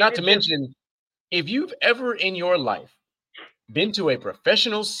 I mean, Not to mention, if you've ever in your life been to a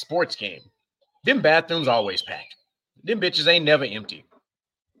professional sports game, them bathrooms always packed. Them bitches ain't never empty.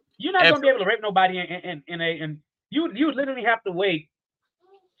 You're not gonna be able to rape nobody and you literally have to wait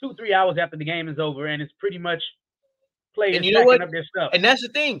 2-3 hours after the game is over, and it's pretty much players and you know what? up their stuff. And that's the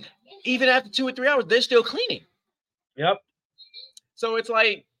thing. Even after 2 or 3 hours, they're still cleaning. Yep. So it's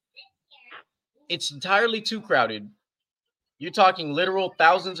like it's entirely too crowded. You're talking literal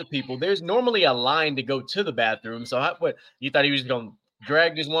thousands of people. There's normally a line to go to the bathroom. So what you thought he was going to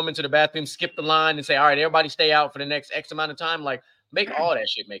drag this woman to the bathroom, skip the line, and say, "All right, everybody stay out for the next X amount of time"? Like, make all that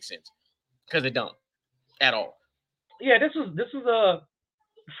shit make sense, because it don't at all. Yeah, this is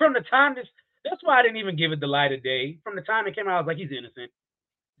from the time this. That's why I didn't even give it the light of day. From the time it came out, I was like, he's innocent.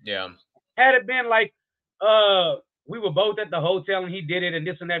 Yeah. Had it been like, we were both at the hotel and he did it and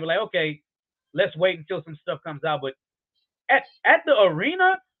this and that, be like, okay, let's wait until some stuff comes out. But at the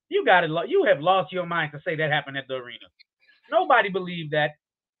arena, you have lost your mind to say that happened at the arena. Nobody believed that.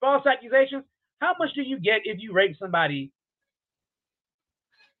 False accusations. How much do you get if you rape somebody?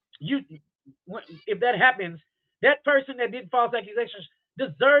 If that happens, that person that did false accusations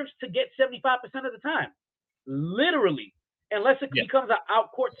deserves to get 75% of the time. Literally. Unless it becomes an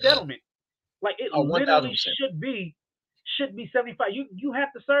out-court settlement. Like, it literally 1000%. should be 75. You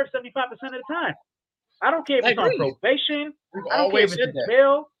have to serve 75% of the time. I don't care if it's on probation. I don't care if it's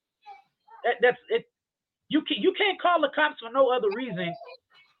bail. That's it. You can't call the cops for no other reason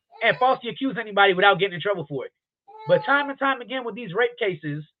and falsely accuse anybody without getting in trouble for it. But time and time again with these rape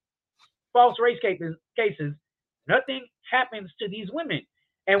cases, false rape cases, nothing happens to these women.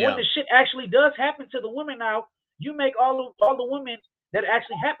 And when the shit actually does happen to the women now, you make all the women that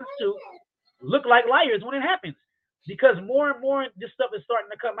actually happens to look like liars when it happens. Because more and more this stuff is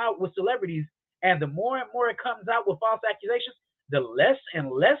starting to come out with celebrities, and the more and more it comes out with false accusations, the less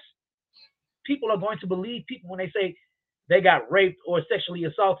and less people are going to believe people when they say they got raped or sexually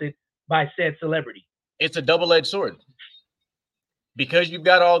assaulted by said celebrity. It's a double-edged sword. Because you've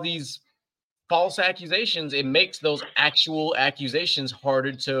got all these false accusations, it makes those actual accusations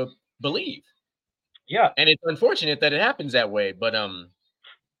harder to believe. Yeah. And it's unfortunate that it happens that way, but I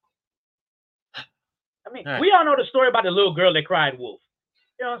mean, we all know the story about the little girl that cried wolf.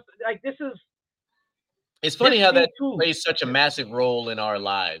 You know, like this is. It's funny how that plays such a massive role in our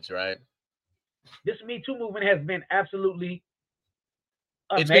lives, right? This Me Too movement has been absolutely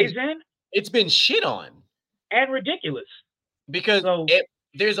amazing. It's been shit on. And ridiculous. Because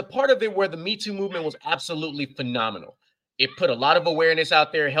there's a part of it where the Me Too movement was absolutely phenomenal. It put a lot of awareness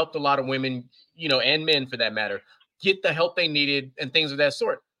out there, helped a lot of women, and men for that matter, get the help they needed and things of that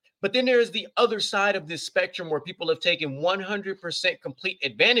sort. But then there is the other side of this spectrum where people have taken 100% complete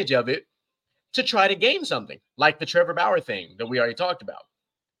advantage of it to try to gain something, like the Trevor Bauer thing that we already talked about.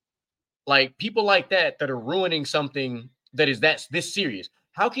 Like people like that are ruining something that is this serious.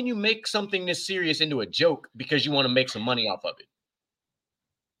 How can you make something this serious into a joke because you want to make some money off of it?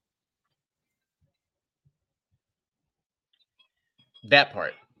 That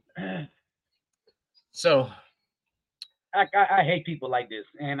part. So I hate people like this,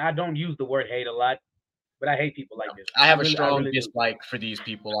 and I don't use the word hate a lot, but I hate people like this. I have a strong dislike for these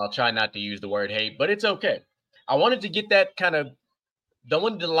people. I'll try not to use the word hate, but it's okay. I wanted to get that don't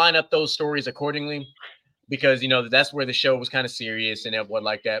want to line up those stories accordingly because, that's where the show was kind of serious and what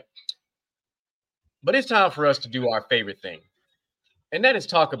like that. But it's time for us to do our favorite thing, and that is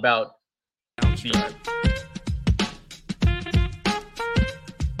talk about the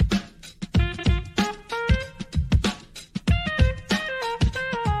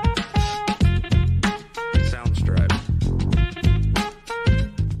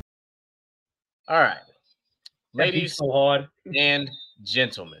All right, ladies and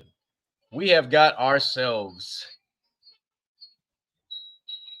gentlemen, we have got ourselves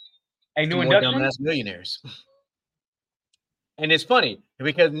a new induction. Dumbass millionaires. And it's funny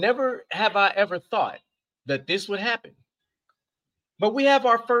because never have I ever thought that this would happen. But we have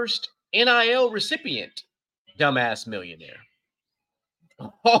our first NIL recipient, dumbass millionaire.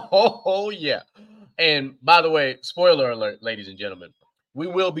 Oh, yeah. And by the way, spoiler alert, ladies and gentlemen, We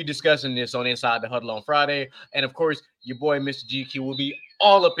will be discussing this on Inside the Huddle on Friday. And of course, your boy, Mr. GQ, will be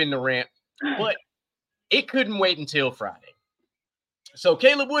all up in the rant. But it couldn't wait until Friday. So,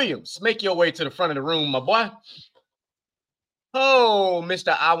 Caleb Williams, make your way to the front of the room, my boy. Oh,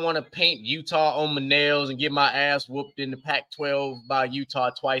 Mr. I want to paint Utah on my nails and get my ass whooped in the Pac-12 by Utah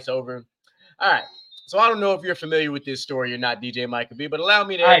twice over. All right. So, I don't know if you're familiar with this story or not, DJ Micah B, but allow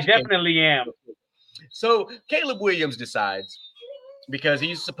me to I definitely am. So, Caleb Williams decides, because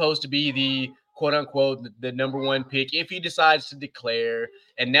he's supposed to be the quote-unquote the number one pick, if he decides to declare,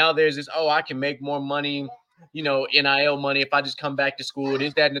 and now there's this, I can make more money, NIL money if I just come back to school,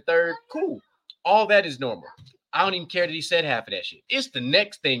 this, that, and the third. Cool. All that is normal. I don't even care that he said half of that shit. It's the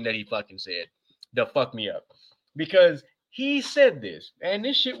next thing that he fucking said that fucked me up. Because he said this, and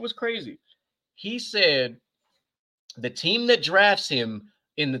this shit was crazy. He said the team that drafts him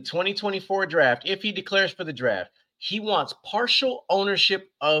in the 2024 draft, if he declares for the draft, he wants partial ownership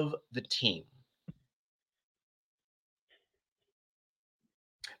of the team.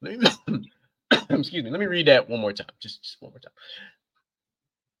 Excuse me. Let me read that one more time. Just one more time.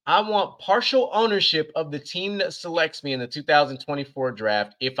 I want partial ownership of the team that selects me in the 2024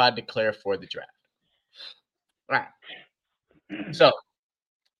 draft if I declare for the draft. All right. So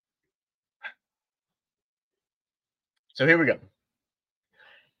here we go.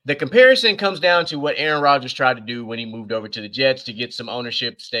 The comparison comes down to what Aaron Rodgers tried to do when he moved over to the Jets to get some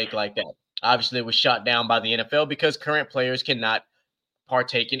ownership stake like that. Obviously, it was shot down by the NFL because current players cannot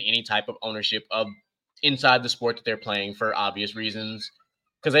partake in any type of ownership of inside the sport that they're playing for obvious reasons,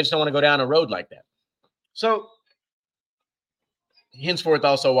 because they just don't want to go down a road like that. So, henceforth,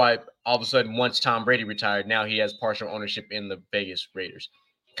 also why all of a sudden, once Tom Brady retired, now he has partial ownership in the Vegas Raiders.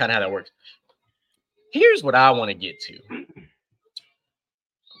 Kind of how that works. Here's what I want to get to.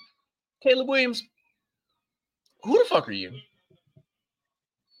 Caleb Williams, who the fuck are you?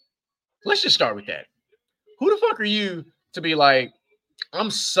 Let's just start with that. Who the fuck are you to be like,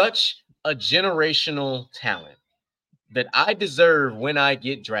 I'm such a generational talent that I deserve when I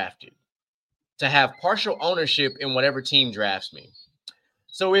get drafted to have partial ownership in whatever team drafts me?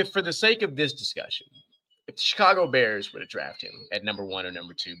 So if for the sake of this discussion, if the Chicago Bears were to draft him at number 1 or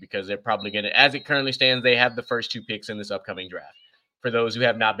number 2, because they're probably going to, as it currently stands, they have the first 2 picks in this upcoming draft. For those who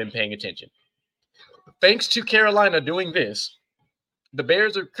have not been paying attention. Thanks to Carolina doing this, the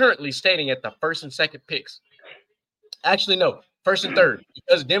Bears are currently standing at the 1st and 2nd picks. Actually, no, 1st and 3rd,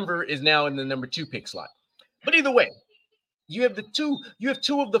 because Denver is now in the number 2 pick slot. But either way, you have 2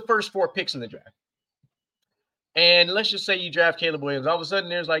 of the first 4 picks in the draft. And let's just say you draft Caleb Williams. All of a sudden,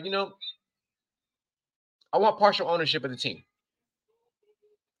 there's like, I want partial ownership of the team.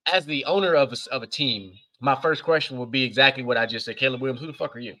 As the owner of a team, my first question would be exactly what I just said. Caleb Williams, who the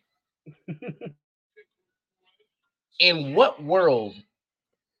fuck are you? In what world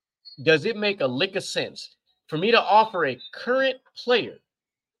does it make a lick of sense for me to offer a current player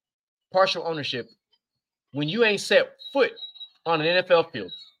partial ownership when you ain't set foot on an NFL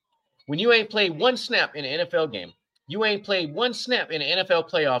field? When you ain't played one snap in an NFL game, you ain't played one snap in an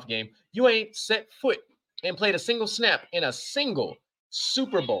NFL playoff game, you ain't set foot and played a single snap in a single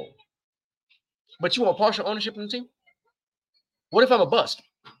Super Bowl, but you want partial ownership in the team? What if I'm a bust?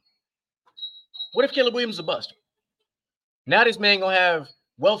 What if Caleb Williams is a bust? Now this man gonna have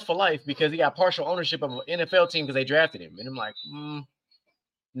wealth for life because he got partial ownership of an NFL team because they drafted him. And I'm like,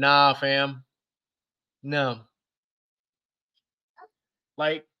 nah, fam. No.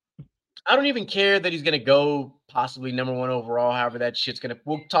 Like, I don't even care that he's gonna go possibly number 1 overall. However, that shit's gonna.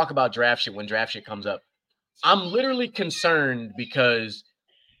 We'll talk about draft shit when draft shit comes up. I'm literally concerned because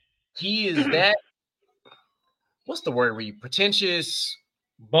he is that. What's the word? Were you pretentious?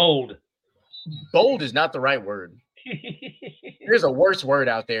 Bold. Bold is not the right word. There's a worse word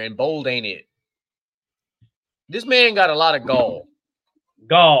out there, and bold ain't it. This man got a lot of gall.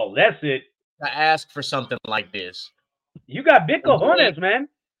 Gall, that's it. To ask for something like this. You got big cojones, man.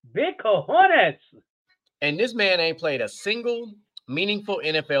 Big cojones. And this man ain't played a single meaningful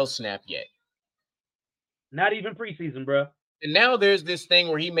NFL snap yet. Not even preseason, bro. And now there's this thing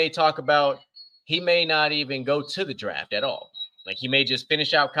where he may talk about he may not even go to the draft at all. Like he may just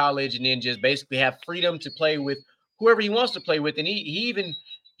finish out college and then just basically have freedom to play with whoever he wants to play with. And he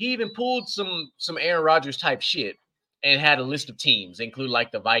even pulled some Aaron Rodgers type shit and had a list of teams, include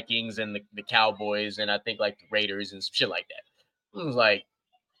like the Vikings and the Cowboys and I think like the Raiders and some shit like that. I was like,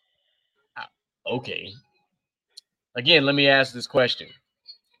 okay. Again, let me ask this question.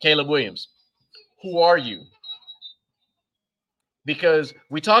 Caleb Williams, who are you? Because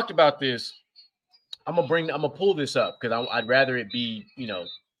we talked about this. I'm gonna pull this up because I'd rather it be,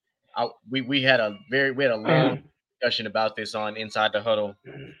 we had a long discussion about this on Inside the Huddle.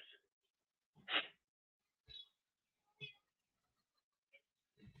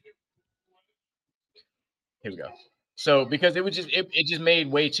 Here we go. So because it just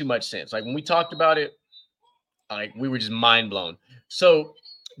made way too much sense. Like when we talked about it, like we were just mind blown. So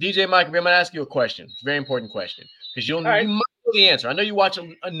DJ Mike, I'm gonna ask you a question. It's a very important question because you might know the answer. I know you watch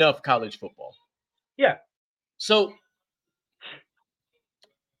enough college football. Yeah. So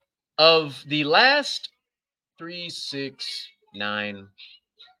of the last 3, 6, 9,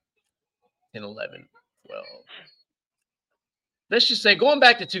 10, 11, 12. Let's just say going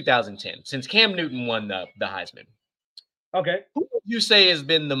back to 2010, since Cam Newton won the Heisman. Okay. Who would you say has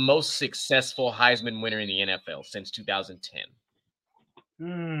been the most successful Heisman winner in the NFL since 2010?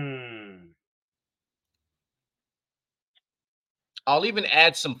 I'll even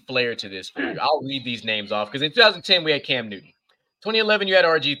add some flair to this for you. I'll read these names off because in 2010 we had Cam Newton. 2011 you had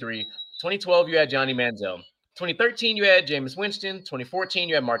RG3. 2012 you had Johnny Manziel. 2013 you had Jameis Winston. 2014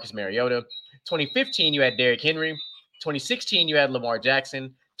 you had Marcus Mariota. 2015 you had Derrick Henry. 2016 you had Lamar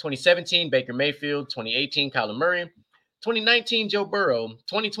Jackson. 2017 Baker Mayfield. 2018 Kyler Murray. 2019 Joe Burrow.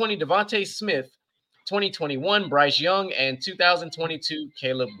 2020 Devontae Smith. 2021 Bryce Young. And 2022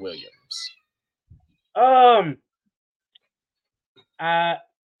 Caleb Williams. Can I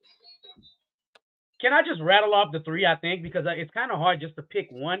just rattle off the three, I think, because it's kind of hard just to pick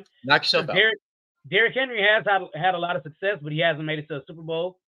one. Knock yourself out. Derrick Henry has had a lot of success, but he hasn't made it to a Super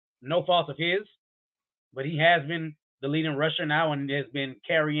Bowl. No fault of his. But he has been the leading rusher now and has been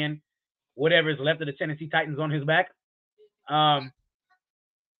carrying whatever is left of the Tennessee Titans on his back. Cam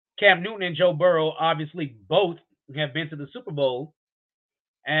Newton and Joe Burrow obviously both have been to the Super Bowl.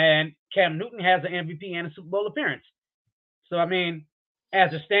 And Cam Newton has an MVP and a Super Bowl appearance. So, I mean,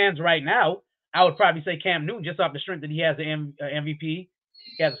 as it stands right now, I would probably say Cam Newton, just off the strength that he has an MVP.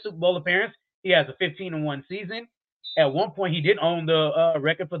 He has a Super Bowl appearance. He has a 15-1 season. At one point, he did own the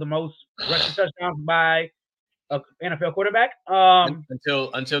record for the most rushing touchdowns by an NFL quarterback.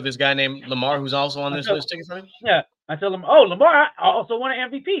 Until this guy named Lamar, who's also on this list, taking from him? Yeah. Until Lamar also won an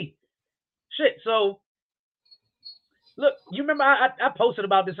MVP. Shit. So, look, you remember I posted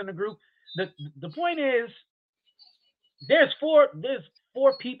about this in the group. The point is, there's four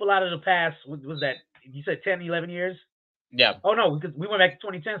people out of the past. What was that? You said 10, 11 years? Yeah. Oh, no, because we went back to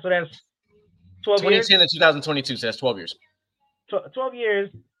 2010, so that's 12 years. 2010 to 2022, so that's 12 years. 12 years,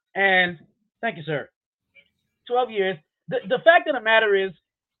 and thank you, sir. 12 years. The fact of the matter is,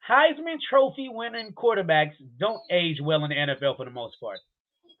 Heisman Trophy winning quarterbacks don't age well in the NFL for the most part.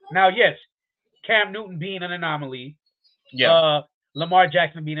 Now, yes, Cam Newton being an anomaly. Yeah. Lamar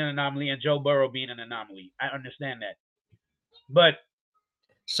Jackson being an anomaly, and Joe Burrow being an anomaly. I understand that. But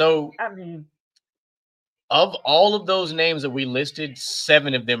so, I mean, of all of those names that we listed,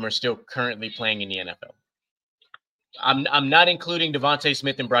 7 of them are still currently playing in the NFL. I'm not including Devontae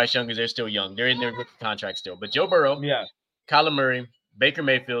Smith and Bryce Young because they're still young. They're in their rookie contract still. But Joe Burrow, Kyler Murray, Baker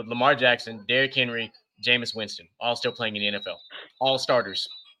Mayfield, Lamar Jackson, Derrick Henry, Jameis Winston, all still playing in the NFL. All starters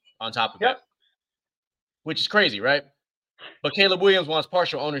on top of that. Which is crazy, right? But Caleb Williams wants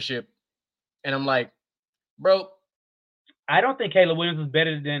partial ownership. And I'm like, bro, I don't think Caleb Williams is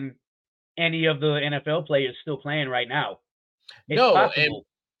better than any of the NFL players still playing right now.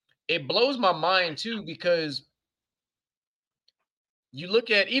 It blows my mind too because you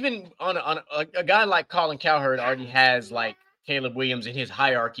look at even on a guy like Colin Cowherd already has like Caleb Williams in his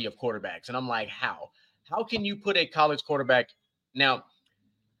hierarchy of quarterbacks, and I'm like, how can you put a college quarterback now?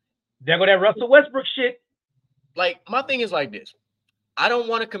 There go that Russell Westbrook shit. Like my thing is like this: I don't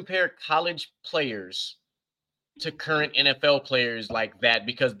want to compare college players to current NFL players like that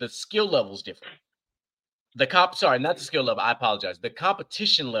because the skill level is different. Not the skill level. I apologize. The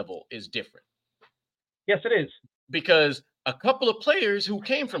competition level is different. Yes, it is. Because a couple of players who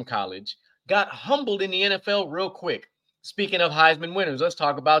came from college got humbled in the NFL real quick. Speaking of Heisman winners, let's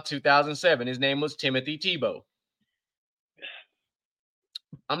talk about 2007. His name was Timothy Tebow.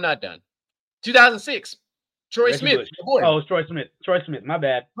 I'm not done. 2006, Troy Smith. Oh, it's Troy Smith. Troy Smith, my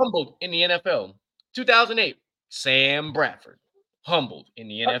bad. Humbled in the NFL. 2008. Sam Bradford, humbled in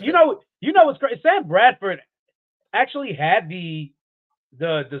the NFL. You know what's crazy? Sam Bradford actually had the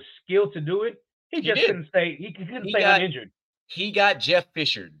skill to do it. He just couldn't stay. He couldn't stay uninjured. He got Jeff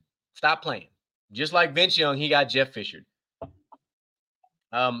Fishered. Stop playing. Just like Vince Young, he got Jeff Fishered.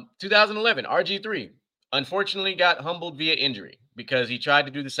 2011, RG3 unfortunately got humbled via injury because he tried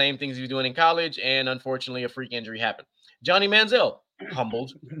to do the same things he was doing in college, and unfortunately, a freak injury happened. Johnny Manziel,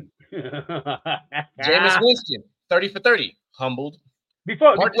 humbled. Jameis Winston, 30 for 30, humbled.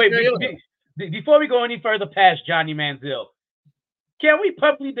 Before we go any further past Johnny Manziel, can we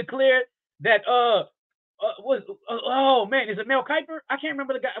publicly declare that oh man, is it Mel Kiper? I can't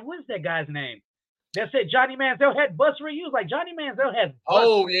remember the guy. What is that guy's name? That said Johnny Manziel had bus reviews. Like Johnny Manziel has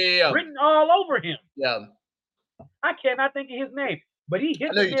Oh yeah. written all over him. Yeah. I cannot think of his name, but he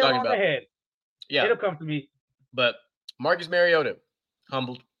hit I know the you're nail talking on about. the head. Yeah. It'll come to me. But Marcus Mariota,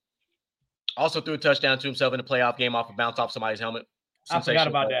 humbled. Also threw a touchdown to himself in the playoff game off a bounce off somebody's helmet. I forgot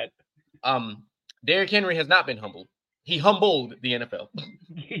about that. Derrick Henry has not been humbled. He humbled the NFL.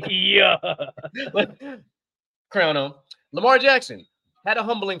 Yeah. Crown on. Lamar Jackson had a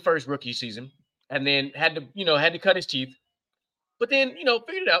humbling first rookie season and then had to cut his teeth. But then,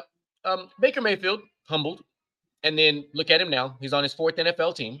 figured it out. Baker Mayfield, humbled. And then look at him now. He's on his 4th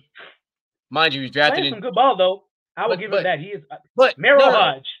NFL team. Mind you, he's drafted Playing some good ball, though. I will give him that. He is Merrill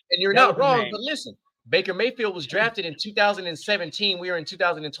Hodge. And you're not wrong, but listen. Baker Mayfield was drafted in 2017. We are in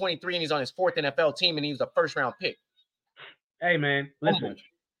 2023, and he's on his 4th NFL team, and he was a first-round pick. Hey, man,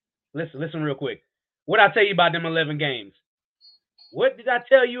 listen real quick. What I tell you about them 11 games? What did I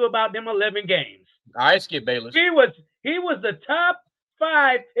tell you about them 11 games? All right, Skip Bayless. He was the top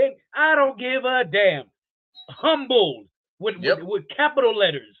 5, and I don't give a damn. Humbled with capital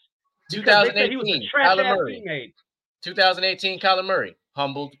letters. 2018, he was a trash-ass teammate. 2018, Kyler Murray,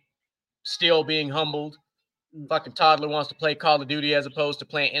 humbled. Still being humbled. Fucking toddler wants to play Call of Duty as opposed to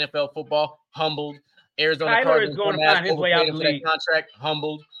playing NFL football. Humbled. Arizona Kyler Cardinals is going to find his way out of the league. Contract.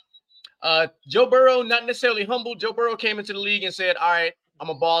 Humbled. Joe Burrow, not necessarily humbled. Joe Burrow came into the league and said, all right, I'm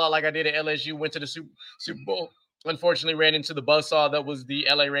a baller like I did at LSU. Went to the Super Bowl. Unfortunately, ran into the buzzsaw that was the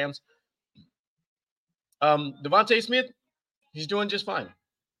LA Rams. Devontae Smith, he's doing just fine.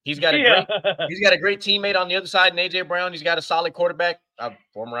 He's got a great teammate on the other side, in A.J. Brown. He's got a solid quarterback, a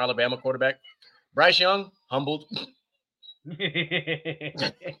former Alabama quarterback. Bryce Young, humbled.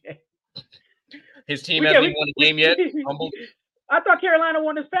 His team hasn't won a game yet. Humbled. I thought Carolina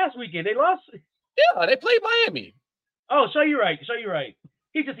won this past weekend. They lost. Yeah, they played Miami. Oh, so you're right.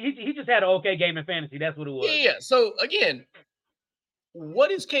 He just had an okay game in fantasy. That's what it was. Yeah. So again,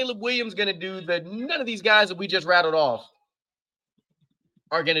 what is Caleb Williams going to do that none of these guys that we just rattled off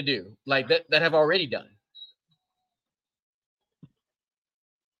are going to do, like that have already done?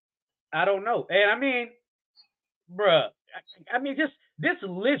 I don't know. And I mean, bruh, just this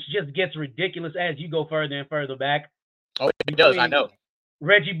list just gets ridiculous as you go further and further back. Oh, it does. I know.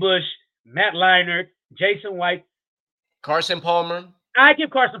 Reggie Bush, Matt Leinart, Jason White, Carson Palmer. I give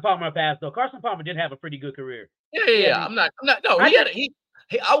Carson Palmer a pass though. Carson Palmer did have a pretty good career. Yeah. I'm not. No,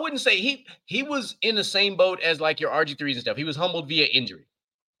 I wouldn't say he was in the same boat as like your RG3s and stuff. He was humbled via injury.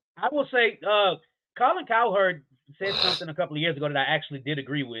 I will say, Colin Cowherd said something a couple of years ago that I actually did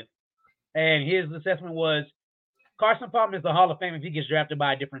agree with, and his assessment was Carson Palmer is the Hall of Fame if he gets drafted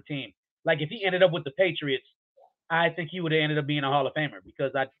by a different team. Like if he ended up with the Patriots, I think he would have ended up being a Hall of Famer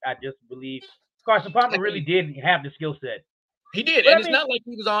because I just believe Carson Palmer really did have the skill set. He did, but it's not like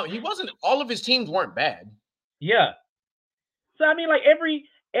he was on. He wasn't. All of his teams weren't bad. Yeah. So I mean, like every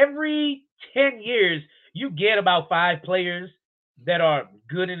 10 years, you get about 5 players that are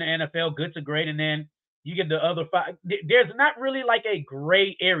good in the NFL, good to great, and then you get the other 5. There's not really like a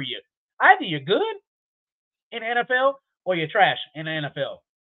gray area. Either you're good in the NFL or you're trash in the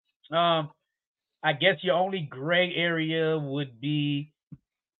NFL. I guess your only gray area would be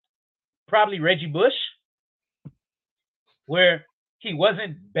probably Reggie Bush, where he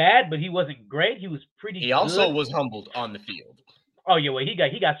wasn't bad, but he wasn't great. He was pretty good. He also was humbled on the field. Oh, yeah, well, he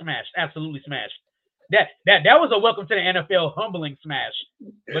got smashed. Absolutely smashed. That was a welcome to the NFL humbling smash.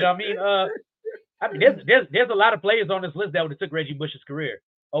 But I mean, there's a lot of players on this list that would have took Reggie Bush's career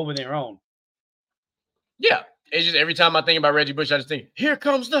over their own. Yeah. It's just every time I think about Reggie Bush, I just think, here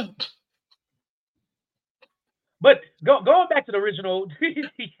comes the. But going back to the original,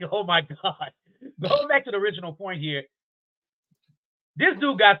 oh my God. Going back to the original point here, this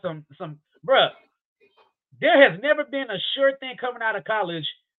dude got some, bruh, there has never been a sure thing coming out of college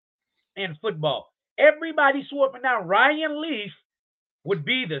in football. Everybody swore up and down Ryan Leaf would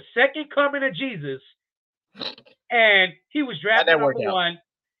be the second coming of Jesus, and he was drafted number 1,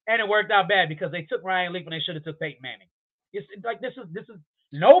 and it worked out bad because they took Ryan Leaf and they should have took Peyton Manning. It's like this is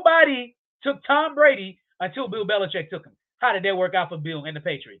nobody took Tom Brady until Bill Belichick took him. How did that work out for Bill and the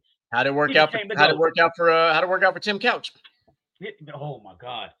Patriots? How did it work out for Tim Couch? Oh my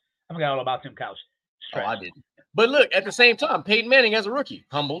God, I forgot all about Tim Couch. Oh, I did. But look, at the same time, Peyton Manning as a rookie,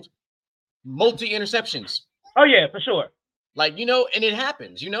 humbled, multi-interceptions. Oh yeah, for sure. Like, and it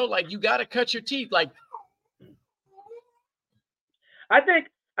happens, like you got to cut your teeth. Like, I think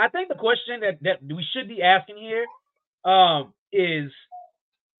the question that we should be asking here is,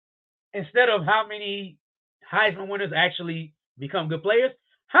 instead of how many Heisman winners actually become good players,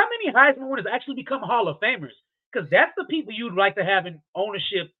 how many Heisman winners actually become Hall of Famers? Because that's the people you'd like to have in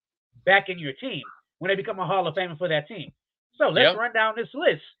ownership back in your team when they become a Hall of Famer for that team. So let's run down this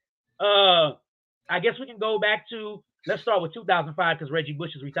list. I guess we can go back to, let's start with 2005 because Reggie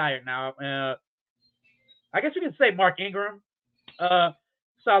Bush is retired now. I guess we can say Mark Ingram,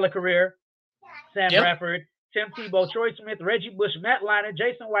 solid career. Sam Bradford, Tim Tebow, Troy Smith, Reggie Bush, Matt Leinart,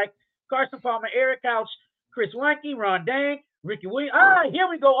 Jason White, Carson Palmer, Eric Couch, Chris Weinke, Ron Dane, Ricky Williams. Here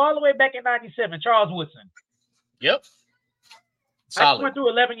we go all the way back in 97, Charles Woodson. Yep. Solid. I just went through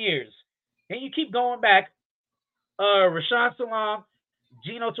 11 years. And you keep going back. Rashawn Salam,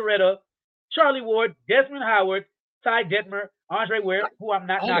 Gino Toretta, Charlie Ward, Desmond Howard, Ty Detmer, Andre Ware, who I'm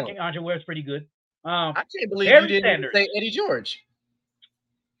not knocking. Andre Ware is pretty good. I can't believe you didn't say Eddie George.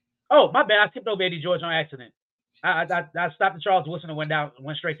 Oh, my bad. I skipped over Eddie George on accident. I stopped at Charles Woodson and went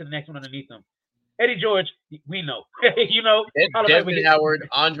straight to the next one underneath him. Eddie George, we know. You know. Desmond Howard,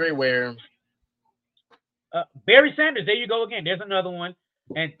 Andre Ware. Barry Sanders, there you go again. There's another one.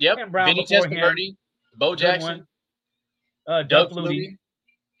 And Tim Brown Vinny Testaverde, Bo Jackson, Doug Flutie,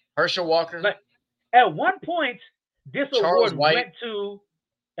 Herschel Walker. But at one point, this award went to.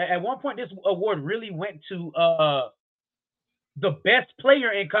 At one point, this award really went to the best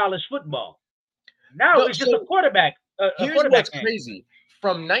player in college football. Now it's just a quarterback. Here's what's crazy: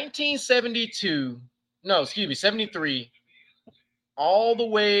 from 1973, all the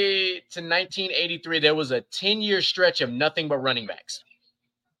way to 1983, there was a 10-year stretch of nothing but running backs.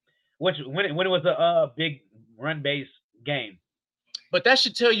 When it was a big run-based game. But that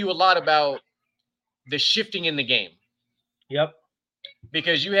should tell you a lot about the shifting in the game. Yep.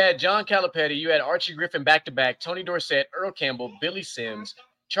 Because you had John Calipari, you had Archie Griffin back-to-back, Tony Dorsett, Earl Campbell, Billy Sims,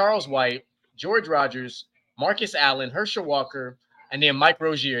 Charles White, George Rogers, Marcus Allen, Herschel Walker, and then Mike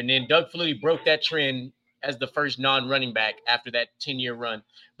Rozier. And then Doug Flutie broke that trend as the first non-running back after that 10-year run.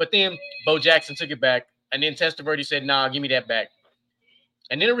 But then Bo Jackson took it back, and then Testaverde said, nah, give me that back.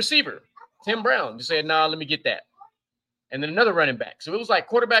 And then a receiver, Tim Brown, just said, nah, let me get that. And then another running back. So it was like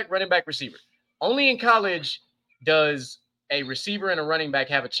quarterback, running back, receiver. Only in college does a receiver and a running back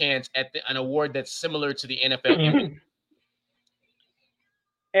have a chance at an award that's similar to the NFL.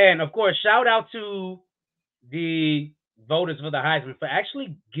 And, of course, shout out to the voters for the Heisman for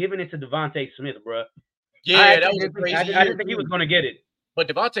actually giving it to Devontae Smith, bro. Yeah, that was a crazy year. I didn't think he was going to get it. But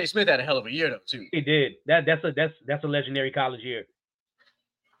Devontae Smith had a hell of a year, though, too. He did. That's a legendary college year.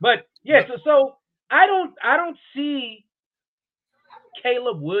 But, yeah, so I don't see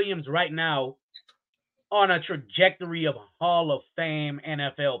Caleb Williams right now on a trajectory of Hall of Fame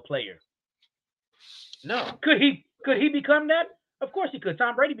NFL player. No. Could he become that? Of course he could.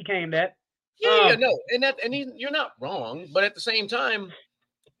 Tom Brady became that. Yeah, no. And you're not wrong, but at the same time,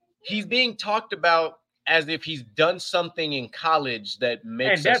 he's being talked about as if he's done something in college that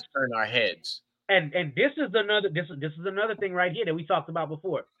makes us turn our heads. And this is another thing right here that we talked about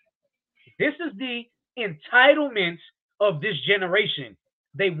before. This is the entitlement of this generation.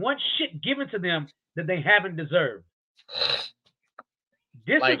 They want shit given to them that they haven't deserved.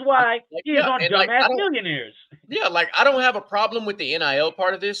 This is why he is on Dumbass Millionaires. Yeah, I don't have a problem with the NIL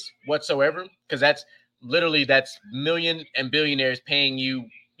part of this whatsoever, because that's million and billionaires paying you,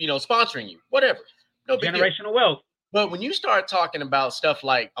 sponsoring you, whatever. No big generational deal. Wealth. But when you start talking about stuff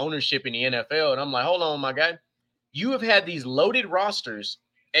like ownership in the NFL, and I'm like, hold on, my guy, you have had these loaded rosters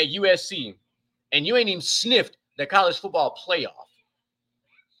at USC, and you ain't even sniffed the college football playoff.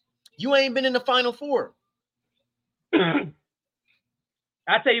 You ain't been in the Final Four.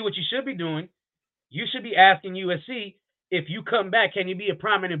 I tell you what you should be doing. You should be asking USC, if you come back, can you be a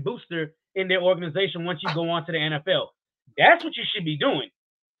prominent booster in their organization once you go on to the NFL? That's what you should be doing.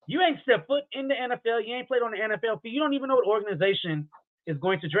 You ain't stepped foot in the NFL. You ain't played on the NFL. You don't even know what organization is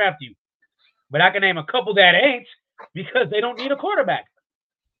going to draft you. But I can name a couple that ain't because they don't need a quarterback.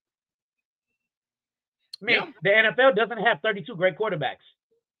 I mean, the NFL doesn't have 32 great quarterbacks.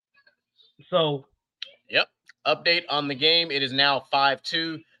 So, yep. Update on the game. It is now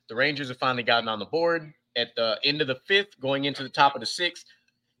 5-2. The Rangers have finally gotten on the board at the end of the 5th, going into the top of the 6th.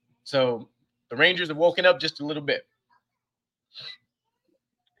 So the Rangers have woken up just a little bit.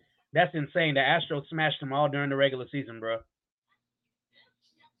 That's insane. The Astros smashed them all during the regular season, bro.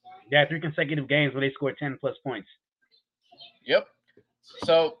 They had 3 consecutive games where they scored 10+ points. Yep.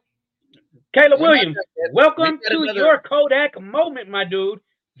 So, Caleb Williams, welcome to your Kodak moment, my dude.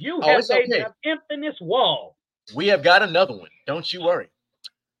 You have made an infamous wall. We have got another one. Don't you worry.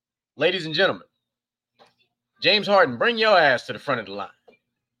 Ladies and gentlemen, James Harden, bring your ass to the front of the line.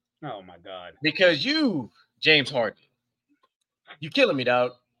 Oh, my God. Because you, James Harden, you killing me,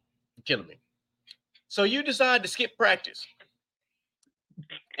 dog. You're killing me. So you decide to skip practice.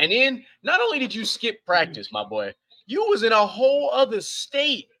 And then not only did you skip practice, my boy, you was in a whole other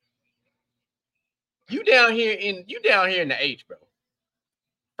state. You down here in the H, bro.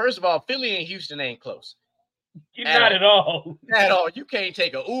 First of all, Philly and Houston ain't close. Not at all. At all. You can't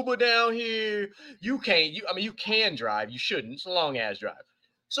take an Uber down here. You can't. You can drive. You shouldn't. It's a long ass drive.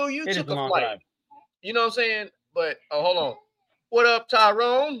 So you took a flight. Drive. You know what I'm saying? But hold on. What up,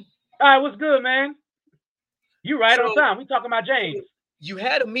 Tyrone? All right, what's good, man? You right on time. We talking about James. You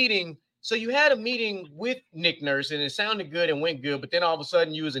had a meeting. So you had a meeting with Nick Nurse, and it sounded good and went good. But then all of a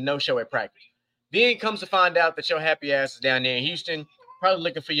sudden, you was a no-show at practice. Then comes to find out that your happy ass is down there in Houston, probably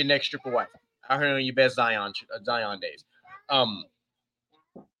looking for your next stripper wife. I heard on your best Zion days.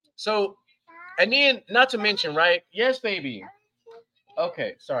 So, and then not to mention, right? Yes, baby.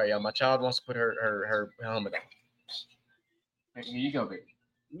 Okay, sorry, y'all. My child wants to put her helmet on. Here you go, baby.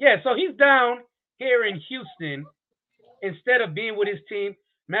 Yeah, so he's down here in Houston instead of being with his team.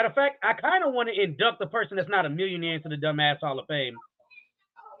 Matter of fact, I kind of want to induct the person that's not a millionaire into the Dumbass Hall of Fame.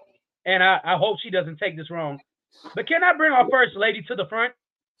 And I hope she doesn't take this wrong. But can I bring our first lady to the front?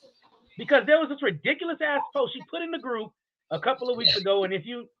 Because there was this ridiculous ass post she put in the group a couple of weeks ago. And if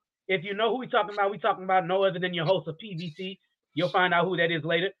you know who we're talking about no other than your host of PVC. You'll find out who that is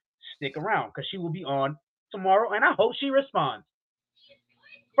later. Stick around because she will be on tomorrow. And I hope she responds.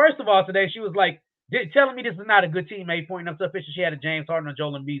 First of all, today she was like, telling me this is not a good teammate, pointing up to a picture she had of James Harden or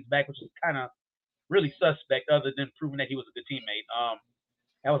Joel Embiid's back, which is kind of really suspect other than proving that he was a good teammate.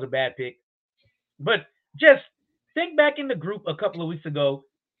 That was a bad pick. But just think back in the group a couple of weeks ago,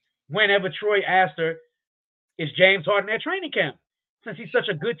 whenever Troy asked her, is James Harden at training camp? Since he's such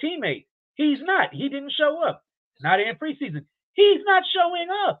a good teammate. He's not. He didn't show up. Not in preseason. He's not showing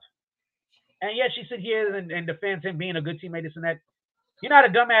up. And yet she sit here and defends him being a good teammate, this and that. You're not a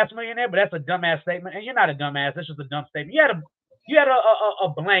dumbass millionaire, but that's a dumbass statement. And you're not a dumbass. That's just a dumb statement. You had a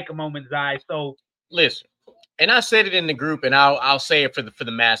blank moment, Zai. So listen. And I said it in the group, and I'll say it for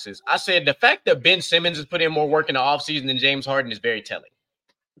the masses. I said the fact that Ben Simmons has put in more work in the offseason than James Harden is very telling.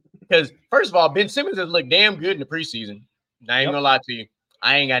 Because, first of all, Ben Simmons has looked damn good in the preseason. I ain't gonna lie to you.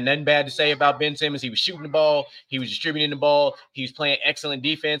 I ain't got nothing bad to say about Ben Simmons. He was shooting the ball. He was distributing the ball. He was playing excellent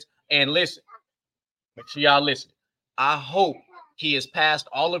defense. And listen, make sure y'all listen. I hope he has passed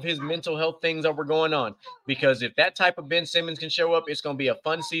all of his mental health things that were going on. Because if that type of Ben Simmons can show up, it's going to be a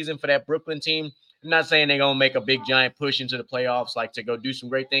fun season for that Brooklyn team. I'm not saying they're going to make a big, giant push into the playoffs, like to go do some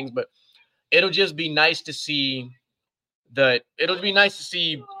great things, but it'll just be nice to see Ben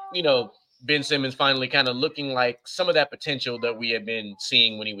Simmons finally kind of looking like some of that potential that we had been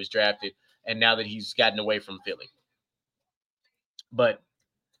seeing when he was drafted and now that he's gotten away from Philly. But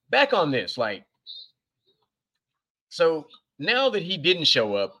back on this, so now that he didn't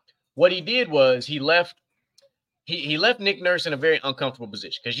show up, what he did was he left Nick Nurse in a very uncomfortable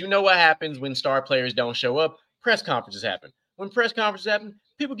position because you know what happens when star players don't show up? Press conferences happen. When press conferences happen,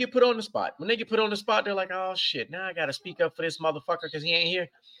 people get put on the spot. When they get put on the spot, they're like, oh, shit, now I got to speak up for this motherfucker because he ain't here.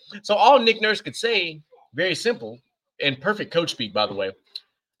 So all Nick Nurse could say, very simple, and perfect coach speak, by the way,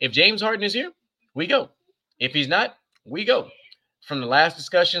 if James Harden is here, we go. If he's not, we go. From the last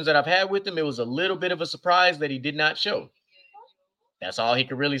discussions that I've had with him, it was a little bit of a surprise that he did not show. That's all he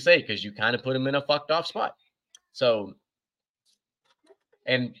could really say because you kind of put him in a fucked off spot. So,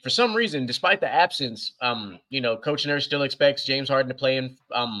 and for some reason, despite the absence, Coach Nurse still expects James Harden to play in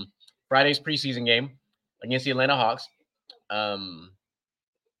Friday's preseason game against the Atlanta Hawks.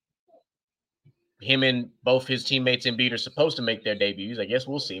 Him and both his teammates Embiid are supposed to make their debuts. I guess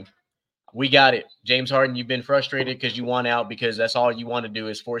we'll see. We got it. James Harden, you've been frustrated because you want out because that's all you want to do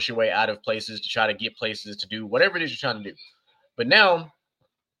is force your way out of places to try to get places to do whatever it is you're trying to do. But now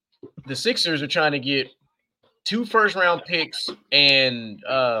the Sixers are trying to get 2 first-round picks and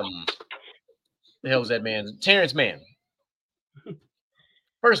the hell was that man? Terrence Mann.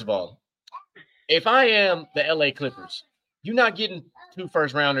 First of all, if I am the LA Clippers, you're not getting 2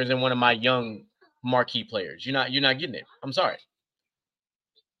 first-rounders and one of my young marquee players. You're not getting it. I'm sorry.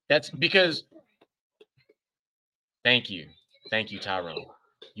 That's because thank you, Tyrone.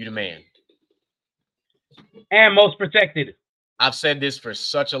 You the man. And most protected. I've said this for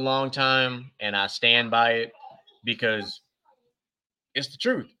such a long time, and I stand by it because it's the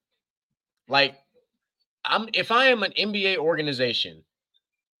truth. If I am an NBA organization,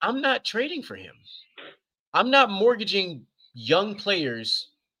 I'm not trading for him. I'm not mortgaging young players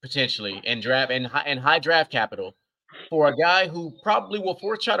potentially and high draft capital for a guy who probably will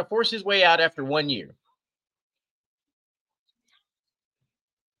try to force his way out after 1 year.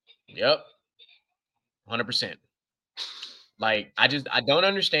 Yep. 100%. I don't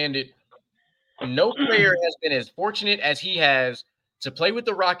understand it. No player has been as fortunate as he has to play with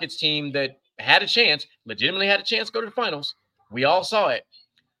the Rockets team that had a chance, legitimately had a chance to go to the finals. We all saw it.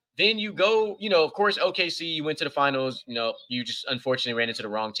 Then you go, of course, OKC, you went to the finals. You just unfortunately ran into the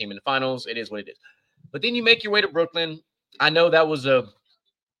wrong team in the finals. It is what it is. But then you make your way to Brooklyn. I know that was I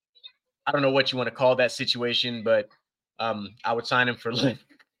don't know what you want to call that situation, but I would sign him for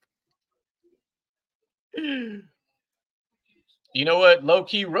You know what? Low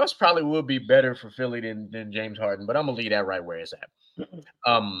key, Russ probably would be better for Philly than James Harden, but I'm gonna leave that right where it's at.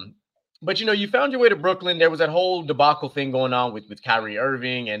 But you found your way to Brooklyn. There was that whole debacle thing going on with Kyrie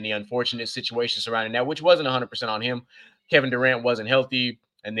Irving and the unfortunate situation surrounding that, which wasn't 100% on him. Kevin Durant wasn't healthy,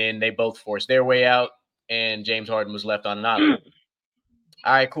 and then they both forced their way out, and James Harden was left on an island.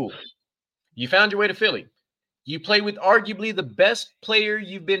 All right, cool. You found your way to Philly. You play with arguably the best player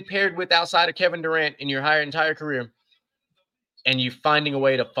you've been paired with outside of Kevin Durant in your entire career, and you finding a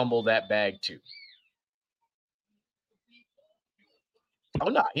way to fumble that bag too. Oh,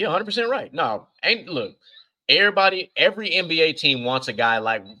 no, you're 100% right. No, look, every NBA team wants a guy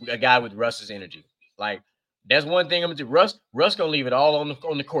with Russ's energy. Like, that's one thing I'm gonna do. Russ gonna leave it all on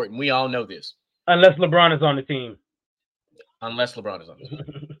the court, and we all know this. Unless LeBron is on the team. Unless LeBron is on the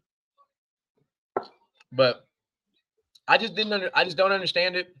team. But I just don't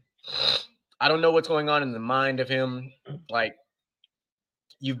understand it. I don't know what's going on in the mind of him. Like,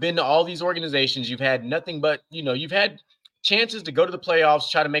 you've been to all these organizations, you've had nothing but, you've had chances to go to the playoffs,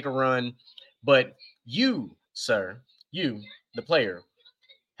 try to make a run, but you, sir, the player,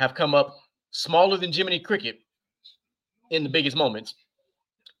 have come up smaller than Jiminy Cricket in the biggest moments,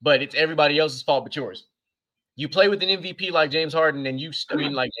 but it's everybody else's fault but yours. You play with an MVP like James Harden, and Joel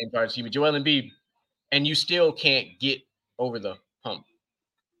Embiid, and you still can't get over the hump.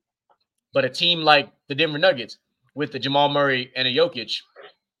 But a team like the Denver Nuggets with the Jamal Murray and a Jokic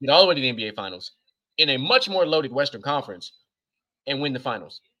get all the way to the NBA Finals in a much more loaded Western Conference and win the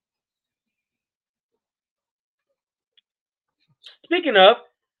finals. Speaking of,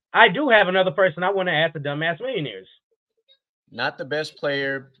 I do have another person I want to add to Dumbass Millionaires. Not the best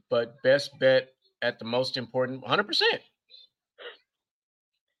player, but best bet at the most important, 100%.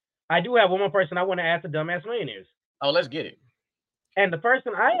 I do have one more person I want to add to Dumbass Millionaires. Oh, let's get it. And the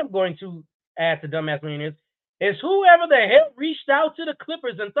person I am going to add to Dumbass Millionaires is whoever the hell reached out to the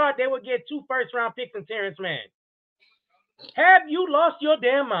Clippers and thought they would get 2 first-round picks in Terrence Mann. Have you lost your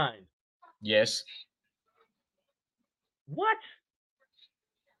damn mind? Yes. What?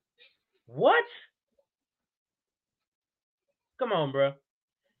 Come on, bro.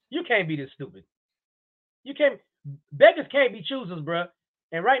 You can't be this stupid. Beggars can't be choosers, bro.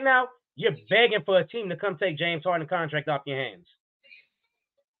 And right now, you're begging for a team to come take James Harden contract off your hands.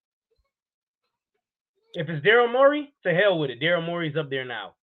 If it's Daryl Morey, to hell with it. Daryl Morey's up there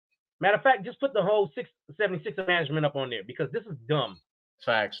now. Matter of fact, just put the whole 76er management up on there because this is dumb.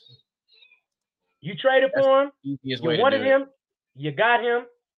 Facts. You traded for him. You wanted him. You got him.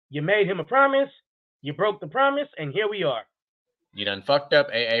 You made him a promise. You broke the promise, and here we are. You done fucked up,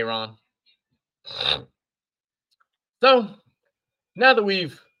 Aaron. So, now that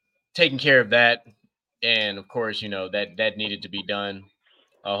we've taken care of that, and of course, that needed to be done.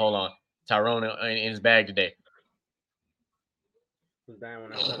 Hold on. Tyrone in his bag today.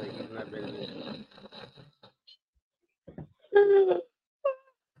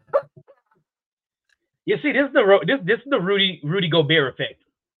 You see, this is the Rudy Gobert effect.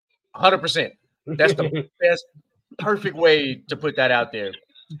 100%. That's the best, perfect way to put that out there.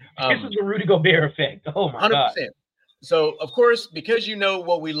 This is the Rudy Gobert effect. Oh my 100%. God. So, of course, because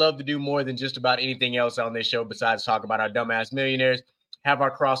what we love to do more than just about anything else on this show besides talk about our dumbass millionaires, have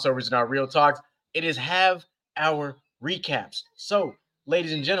our crossovers and our real talks, it is have our recaps. So,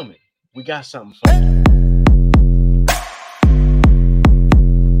 ladies and gentlemen, we got something for you.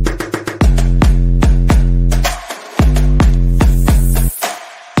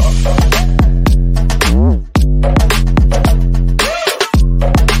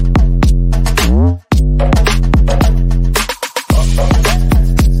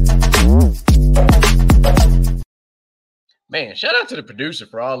 Man, shout out to the producer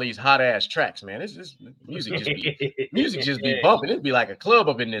for all these hot ass tracks, man. This music just be bumping. It'd be like a club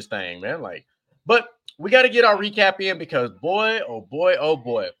up in this thing, man. But we got to get our recap in because boy, oh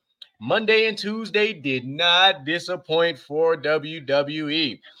boy, Monday and Tuesday did not disappoint for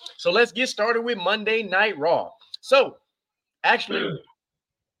WWE. So let's get started with Monday Night Raw. So actually,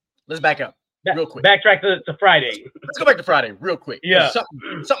 let's back up real quick. Backtrack to Friday. Let's go back to Friday real quick. Yeah,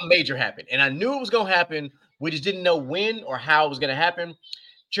 something major happened, and I knew it was gonna happen. We just didn't know when or how it was going to happen.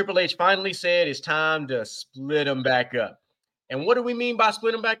 Triple H finally said it's time to split them back up. And what do we mean by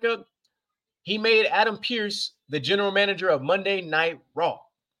split them back up? he made Adam Pearce the general manager of Monday Night Raw,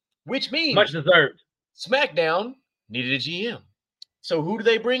 which means Much deserved. SmackDown needed a GM. So who do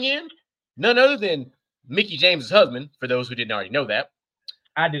they bring in? None other than Mickie James' husband, for those who didn't already know that.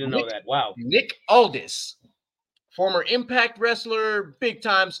 I didn't know that. Wow. Nick Aldis, former Impact wrestler,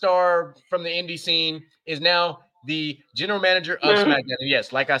 big-time star from the indie scene, is now the general manager of SmackDown. And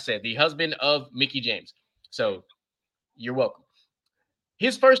yes, like I said, the husband of Mickie James. So you're welcome.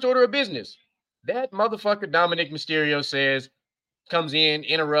 His first order of business, that motherfucker Dominic Mysterio comes in,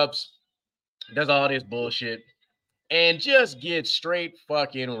 interrupts, does all this bullshit, and just gets straight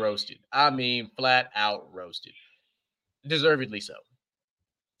fucking roasted. I mean, flat out roasted. Deservedly so.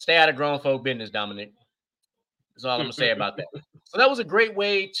 Stay out of grown folk business, Dominic. That's all I'm going to say about that. So that was a great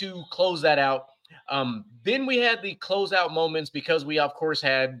way to close that out. Then we had the closeout moments because we, of course,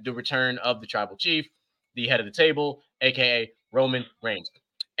 had the return of the Tribal Chief, the head of the table, a.k.a. Roman Reigns.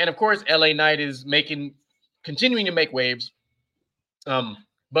 And, of course, LA Knight is continuing to make waves.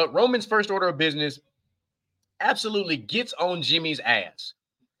 But Roman's first order of business absolutely gets on Jimmy's ass.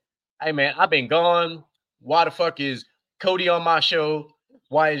 Hey, man, I've been gone. Why the fuck is Cody on my show?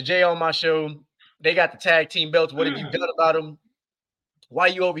 Why is Jay on my show? They got the tag team belts. What have you done about them? Why are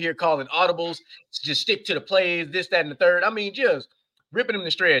you over here calling audibles? Just stick to the plays, this, that, and the third. I mean, just ripping them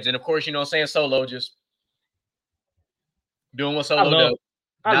to shreds. And, of course, you know what I'm saying? Solo just doing what Solo does.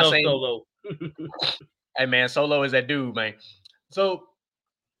 I love Solo. Hey, man, Solo is that dude, man. So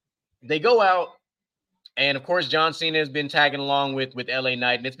they go out. And, of course, John Cena has been tagging along with LA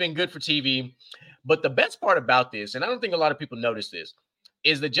Knight, and it's been good for TV. But the best part about this, and I don't think a lot of people notice this,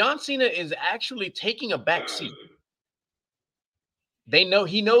 is that John Cena is actually taking a back seat.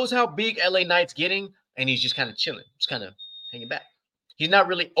 He knows how big LA Knight's getting, and he's just kind of chilling, just kind of hanging back. He's not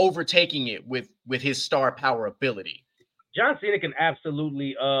really overtaking it with his star power ability. John Cena can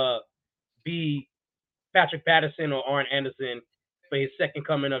absolutely be Patrick Patterson or Arn Anderson for his second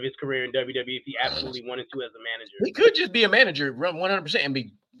coming of his career in WWE if he absolutely wanted to as a manager. He could just be a manager, run 100%, and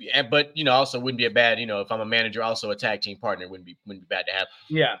be, but also wouldn't be a bad, if I'm a manager, also a tag team partner wouldn't be bad to have.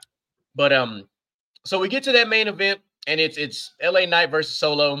 Yeah. But so we get to that main event, and it's LA Knight versus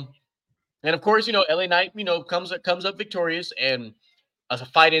Solo, and of course, LA Knight, comes up victorious, and a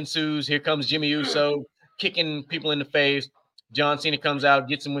fight ensues. Here comes Jimmy Uso kicking people in the face. John Cena comes out,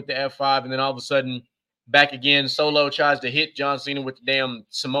 gets him with the F5, and then all of a sudden, back again, Solo tries to hit John Cena with the damn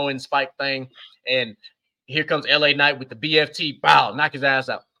Samoan spike thing. And here comes LA Knight with the BFT. Bow, knock his ass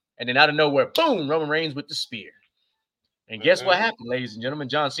out. And then out of nowhere, boom, Roman Reigns with the spear. And guess what happened, ladies and gentlemen?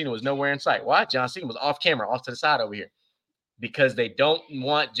 John Cena was nowhere in sight. Why? John Cena was off camera, off to the side over here. Because they don't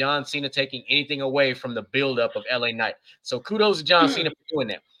want John Cena taking anything away from the buildup of LA Knight. So kudos to John Cena for doing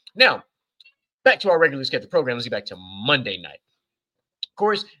that. Now, back to our regularly scheduled program. Let's get back to Monday night. Of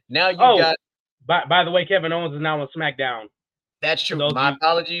course, now you got... By the way, Kevin Owens is now on SmackDown. That's true. My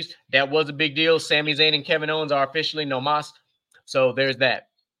apologies. That was a big deal. Sami Zayn and Kevin Owens are officially no mas. So there's that.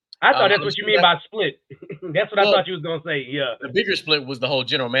 I thought that's what you mean by split. That's what I thought you was gonna say. Yeah. The bigger split was the whole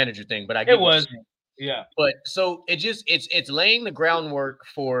general manager thing, but it was. Yeah. But so it's laying the groundwork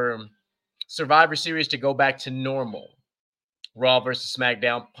for Survivor Series to go back to normal. Raw versus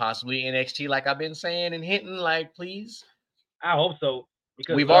SmackDown, possibly NXT, like I've been saying and hinting, like, please. I hope so.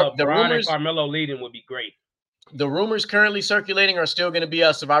 Because the rumors, and Carmelo leading would be great. The rumors currently circulating are still going to be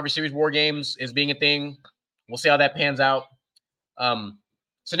Survivor Series War Games is being a thing. We'll see how that pans out.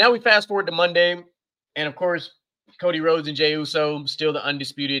 So now we fast forward to Monday, and of course, Cody Rhodes and Jey Uso still the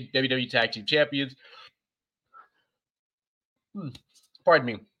undisputed WWE Tag Team Champions. Pardon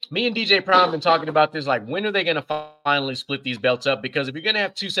me. Me and DJ Prime have been talking about this. Like, when are they going to finally split these belts up? Because if you're going to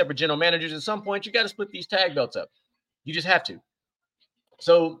have two separate general managers, at some point you got to split these tag belts up. You just have to.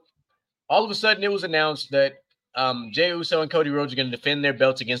 So all of a sudden it was announced that Jey Uso and Cody Rhodes are going to defend their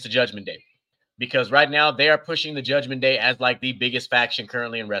belts against the Judgment Day, because right now they are pushing the Judgment Day as like the biggest faction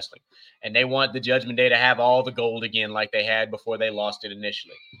currently in wrestling. And they want the Judgment Day to have all the gold again like they had before they lost it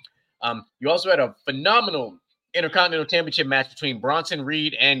initially. You also had a phenomenal Intercontinental Championship match between Bronson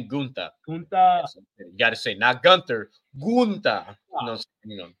Reed and Gunther. You got to say, not Gunther, Gunther.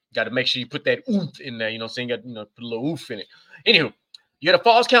 Got to make sure you put that oomph in there. So you got put a little oomph in it. Anywho, you had a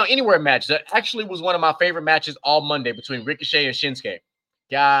Falls Count Anywhere match that actually was one of my favorite matches all Monday between Ricochet and Shinsuke.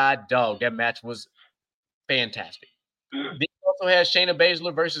 God dog, that match was fantastic. Then you also had Shayna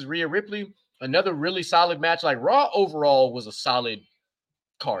Baszler versus Rhea Ripley, another really solid match. Like, Raw overall was a solid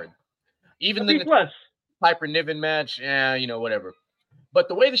card. Even the Piper Niven match, whatever. But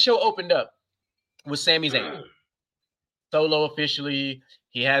the way the show opened up was Sami Zayn. Solo officially,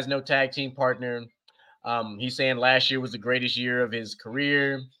 he has no tag team partner. He's saying last year was the greatest year of his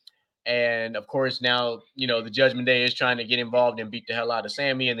career. And of course, now, the Judgment Day is trying to get involved and beat the hell out of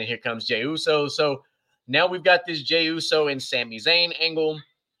Sammy. And then here comes Jey Uso. So now we've got this Jey Uso and Sami Zayn angle.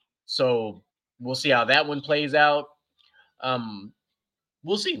 So we'll see how that one plays out.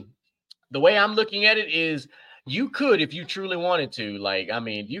 We'll see. The way I'm looking at it is you could, if you truly wanted to,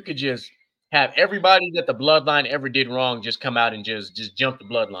 you could just have everybody that the Bloodline ever did wrong just come out and just jump the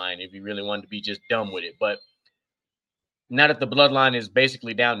Bloodline if you really wanted to be just dumb with it. But now that the Bloodline is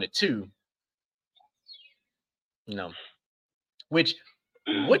basically down to 2, which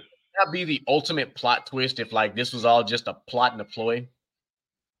would that be the ultimate plot twist if this was all just a plot and a ploy?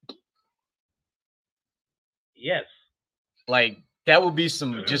 Yes. That would be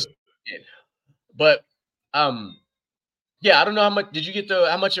some just, but yeah, I don't know how much did you get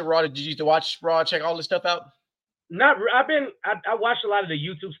how much of Raw did you get to watch Raw, check all this stuff out? I watched a lot of the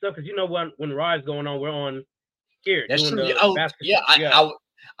YouTube stuff because when Raw is going on, we're on here. That's true.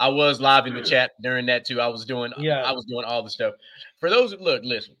 I was live in the chat during that too. I was doing all the stuff. For those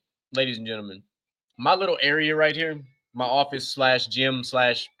listen, ladies and gentlemen, my little area right here, my office / gym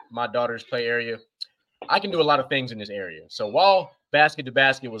 / my daughter's play area, I can do a lot of things in this area. So while Basket to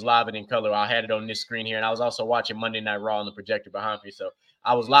Basket was live and in color, I had it on this screen here, and I was also watching Monday Night Raw on the projector behind me. So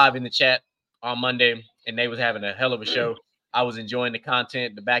I was live in the chat on Monday, and they was having a hell of a show. I was enjoying the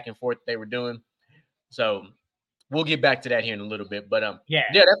content, the back and forth they were doing. So we'll get back to that here in a little bit. But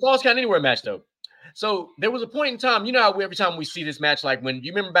that Falls Count Anywhere match though. So there was a point in time, how every time we see this match, when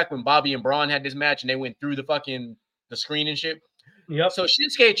you remember back when Bobby and Braun had this match and they went through the screen and shit. Yep. So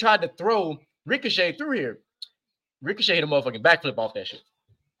Shinsuke tried to throw Ricochet through here. Ricochet hit a motherfucking backflip off that shit.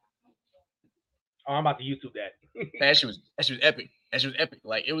 Oh, I'm about to YouTube that. that shit was epic. That shit was epic.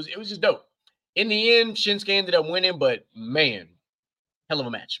 It was just dope. In the end, Shinsuke ended up winning, but man, hell of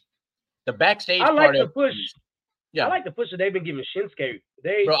a match. The backstage I like the push. Yeah, I like the push that they've been giving Shinsuke.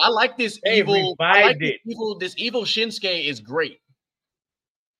 Bro, I like this evil. This evil Shinsuke is great.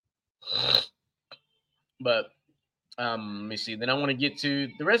 But let me see. Then I want to get to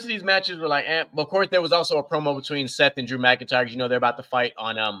the rest of these matches. Were of course, there was also a promo between Seth and Drew McIntyre. They're about to fight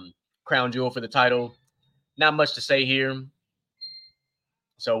on Crown Jewel for the title. Not much to say here,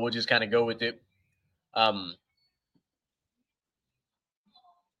 so we'll just kind of go with it.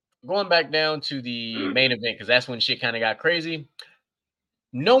 Going back down to the main event, because that's when shit kind of got crazy.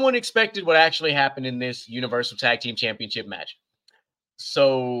 No one expected what actually happened in this Universal Tag Team Championship match.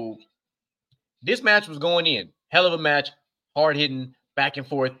 So this match was going in. Hell of a match, hard-hitting, back and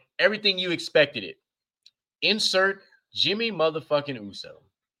forth, everything you expected it. Insert Jimmy motherfucking Uso.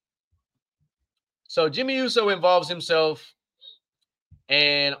 So Jimmy Uso involves himself,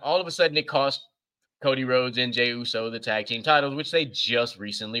 and all of a sudden it cost Cody Rhodes and Jey Uso the tag team titles, which they just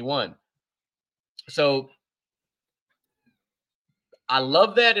recently won. So I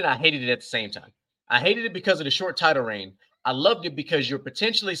love that, and I hated it at the same time. I hated it because of the short title reign. I loved it because you're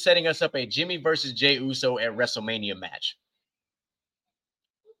potentially setting us up a Jimmy versus Jey Uso at WrestleMania match.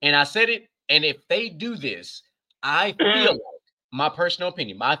 And I said it, and if they do this, I feel like, my personal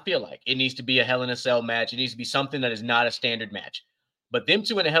opinion, I feel like it needs to be a Hell in a Cell match. It needs to be something that is not a standard match. But them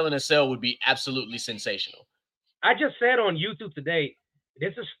two in a Hell in a Cell would be absolutely sensational. I just said on YouTube today,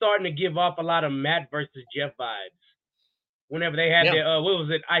 this is starting to give off a lot of Matt versus Jeff vibes. Whenever they had their, what was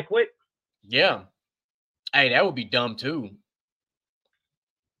it, I Quit? Yeah. Hey, that would be dumb too.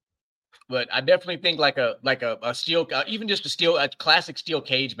 But I definitely think like a steel, even just a classic steel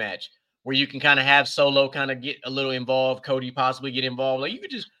cage match where you can kind of have Solo kind of get a little involved, Cody possibly get involved. Like you could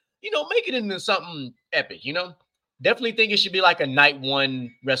just, make it into something epic, Definitely think it should be like a night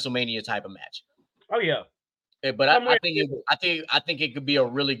one WrestleMania type of match. Oh yeah. But I think it could be a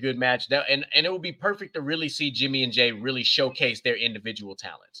really good match. And it would be perfect to really see Jimmy and Jey really showcase their individual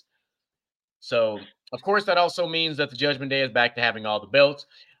talents. So, of course, that also means that the Judgment Day is back to having all the belts.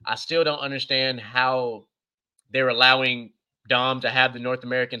 I still don't understand how they're allowing Dom to have the North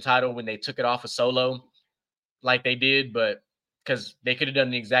American title when they took it off of Solo like they did, but because they could have done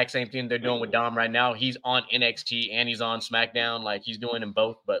the exact same thing they're doing with Dom right now. He's on NXT and he's on SmackDown. Like he's doing them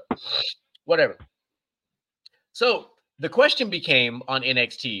both, but whatever. So the question became on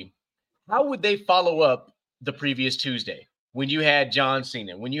NXT, how would they follow up the previous Tuesday when you had John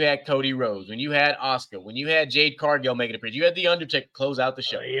Cena, when you had Cody Rhodes, when you had Asuka, when you had Jade Cargill making a appearance, you had The Undertaker close out the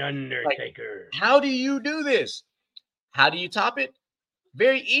show. The Undertaker. How do you do this? How do you top it?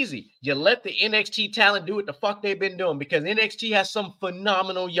 Very easy. You let the NXT talent do what the fuck they've been doing because NXT has some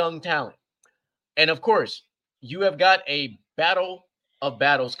phenomenal young talent. And of course, you have got a battle of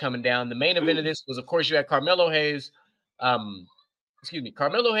battles coming down. The main event of this was, of course, you had Carmelo Hayes,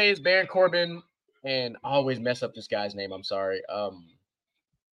 Carmelo Hayes, Baron Corbin, and I always mess up this guy's name. I'm sorry.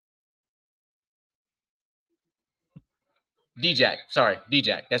 D-Jack. Sorry,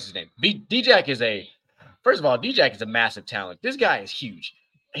 D-Jack. That's his name. D-Jack is first of all, D-Jack is a massive talent. This guy is huge.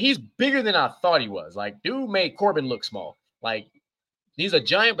 He's bigger than I thought he was. Like, dude made Corbin look small. Like, he's a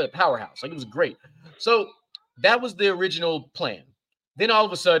giant but a powerhouse. Like, it was great. So that was the original plan. Then all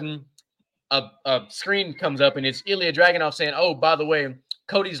of a sudden, a screen comes up and it's Ilya Dragunov saying, "Oh, by the way,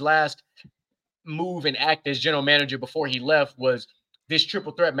 Cody's last move and act as general manager before he left was this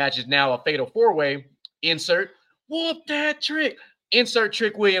triple threat match is now a fatal four-way. Insert whoop that Trick. Insert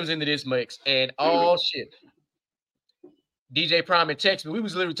Trick Williams into this mix." And shit. DJ Prime had texted me. We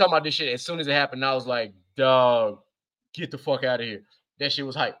was literally talking about this shit as soon as it happened. And I was like, dog, get the fuck out of here. That shit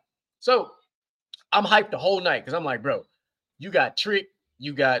was hype. So I'm hyped the whole night because I'm like, bro, you got Trick,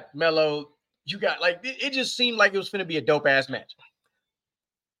 you got Melo, you got like it just seemed like it was gonna be a dope ass match.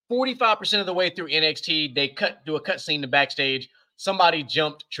 45% of the way through NXT, they do a cut scene in the backstage. Somebody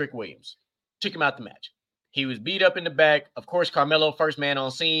jumped Trick Williams, took him out the match. He was beat up in the back. Of course, Carmelo, first man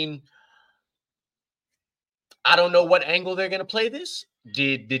on scene. I don't know what angle they're gonna play this.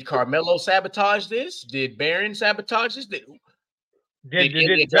 Did Carmelo sabotage this? Did Baron sabotage this? Did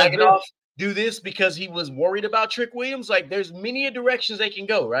Dragunov do this because he was worried about Trick Williams? Like, there's many directions they can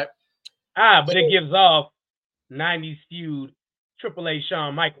go, right? But it gives off 90s feud Triple H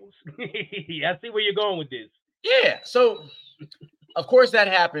Shawn Michaels. I see where you're going with this. Yeah. So, of course, that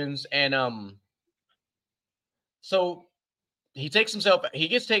happens, and so he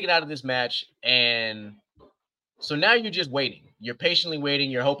gets taken out of this match, and so now you're just waiting. You're patiently waiting.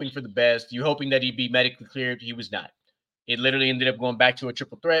 You're hoping for the best. You're hoping that he'd be medically cleared. He was not. It literally ended up going back to a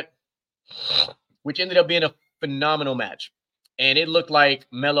triple threat, which ended up being a phenomenal match. And it looked like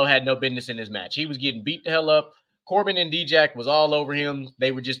Melo had no business in this match. He was getting beat the hell up. Corbin and D-Jack was all over him.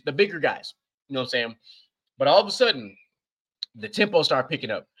 They were just the bigger guys. You know what I'm saying? But all of a sudden, the tempo started picking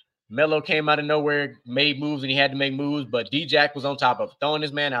up. Melo came out of nowhere, made moves, and he had to make moves, but D-Jack was on top of it, throwing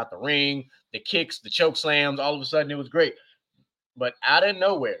his man out the ring, the kicks, the choke slams. All of a sudden, it was great. But out of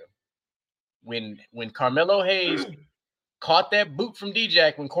nowhere, when Carmelo Hayes caught that boot from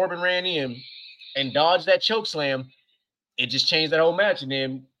D-Jack when Corbin ran in and dodged that choke slam, it just changed that whole match. And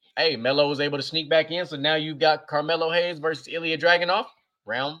then, hey, Melo was able to sneak back in. So now you've got Carmelo Hayes versus Ilya Dragunov,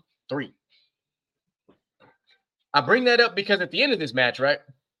 round 3. I bring that up because at the end of this match, right,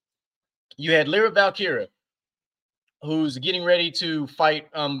 you had Lyra Valkyria, who's getting ready to fight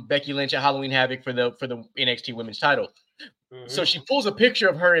Becky Lynch at Halloween Havoc for the NXT Women's title. Mm-hmm. So she pulls a picture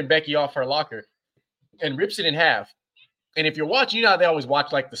of her and Becky off her locker and rips it in half. And if you're watching, you know how they always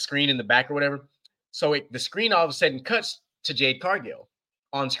watch like the screen in the back or whatever. So the screen all of a sudden cuts to Jade Cargill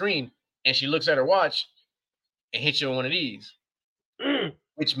on screen, and she looks at her watch and hits you on one of these,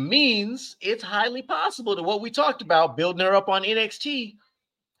 which means it's highly possible that what we talked about, building her up on NXT,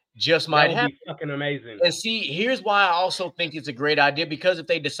 just might happen. Be fucking amazing. And see, here's why I also think it's a great idea, because if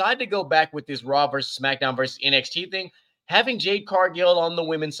they decide to go back with this Raw versus SmackDown versus NXT thing, having Jade Cargill on the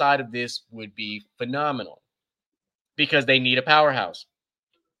women's side of this would be phenomenal because they need a powerhouse.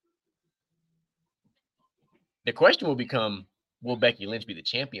 The question will become, will Becky Lynch be the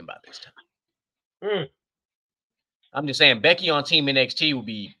champion by this time? I'm just saying, Becky on Team NXT will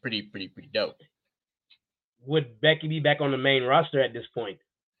be pretty dope. Would Becky be back on the main roster at this point?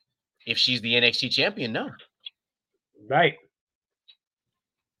 If she's the NXT champion, no. Right.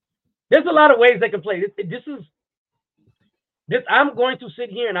 There's a lot of ways they can play. This. I'm going to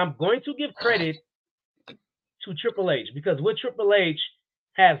sit here and I'm going to give credit to Triple H, because what Triple H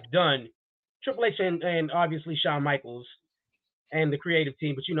has done, Triple H and obviously Shawn Michaels and the creative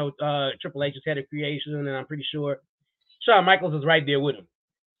team, but Triple H is head of creation, and I'm pretty sure Shawn Michaels is right there with him.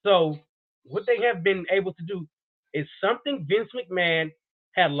 So what they have been able to do is something Vince McMahon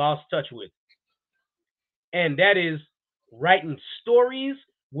had lost touch with. And that is writing stories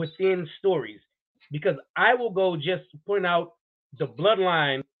within stories. Because I will go just point out the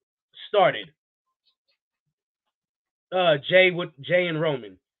Bloodline started. Jay and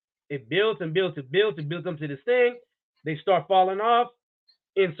Roman. It builds and builds and builds and builds up to this thing. They start falling off.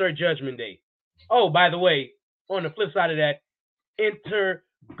 Insert Judgment Day. Oh, by the way, on the flip side of that, enter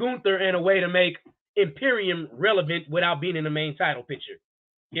Gunther in a way to make Imperium relevant without being in the main title picture.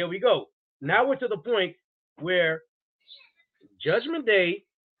 Here we go. Now we're to the point where Judgment Day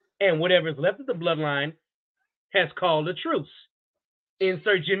and whatever's left of the Bloodline has called a truce.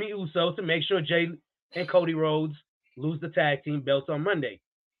 Insert Jimmy Uso to make sure Jay and Cody Rhodes lose the tag team belts on Monday.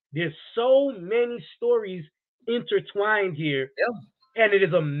 There's so many stories intertwined here, and it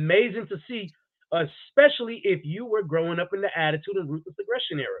is amazing to see, especially if you were growing up in the Attitude and Ruthless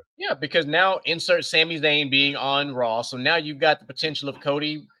Aggression era. Yeah, because now insert Sami Zayn being on Raw, so now you've got the potential of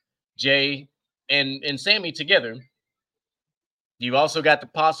Cody, Jay, and Sami together. You also got the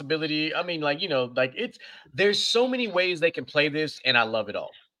possibility. I mean, like, there's so many ways they can play this, and I love it all.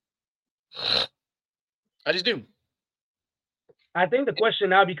 I just do. I think the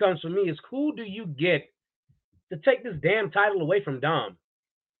question now becomes for me is who do you get to take this damn title away from Dom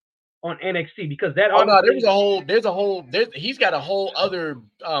on NXT? Because that he's got a whole other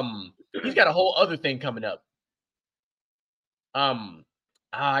thing coming up.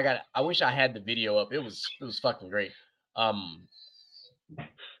 I wish I had the video up. It was fucking great.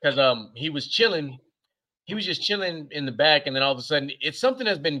 Because he was chilling. He was just chilling in the back, and then all of a sudden, it's something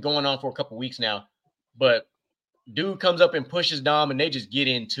that's been going on for a couple weeks now. But dude comes up and pushes Dom, and they just get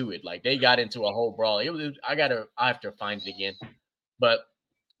into it. Like they got into a whole brawl. I have to find it again. But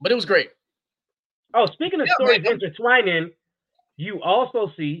it was great. Oh, speaking of stories intertwining, you also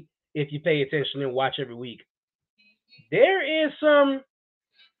see, if you pay attention and watch every week, there is some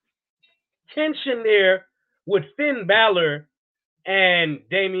tension there with Finn Balor and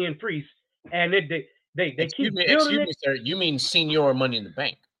Damian Priest, and they keep building. Excuse me, sir. You mean Senior Money in the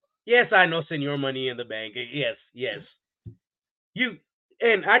Bank? Yes, I know Senior Money in the Bank. Yes.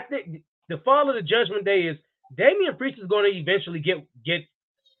 And I think the fall of the Judgment Day is Damian Priest is going to eventually get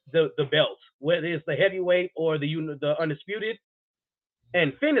the belt, whether it's the heavyweight or the undisputed.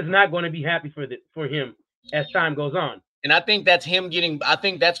 And Finn is not going to be happy for him as time goes on. And I think that's him getting. I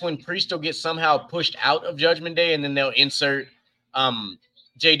think that's when Priest will get somehow pushed out of Judgment Day, and then they'll insert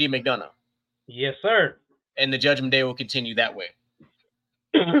JD McDonough. Yes, sir. And the Judgment Day will continue that way.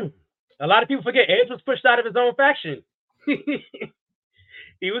 A lot of people forget Edge was pushed out of his own faction.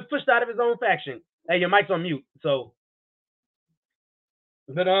 He was pushed out of his own faction. Hey, your mic's on mute. So,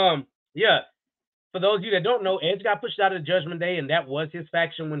 but yeah. For those of you that don't know, Edge got pushed out of the Judgment Day, and that was his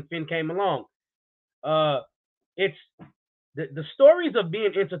faction when Finn came along. It's the stories of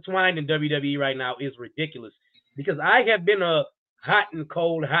being intertwined in WWE right now is ridiculous because I have been a hot and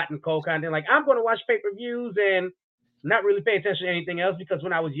cold kind of thing. Like I'm going to watch pay-per-views and not really pay attention to anything else because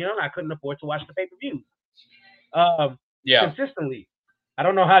when I was young, I couldn't afford to watch the pay-per-views. Consistently. I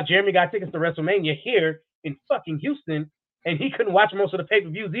don't know how Jeremy got tickets to WrestleMania here in fucking Houston, and he couldn't watch most of the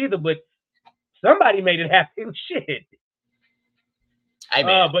pay-per-views either, but somebody made it happen. Shit.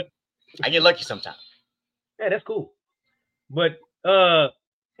 But I get lucky sometimes. Yeah, that's cool. But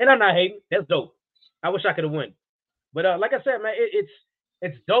and I'm not hating. That's dope. I wish I could have won. But like I said, man,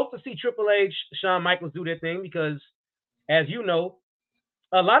 it's dope to see Triple H, Shawn Michaels do their thing because, as you know,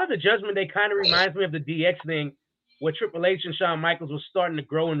 a lot of the Judgment Day kind of reminds me of the DX thing, where Triple H and Shawn Michaels were starting to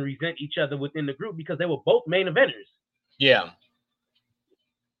grow and resent each other within the group because they were both main eventers. Yeah.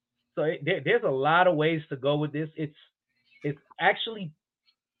 So there's a lot of ways to go with this. It's actually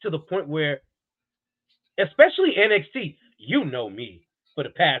to the point where, especially NXT, you know me for the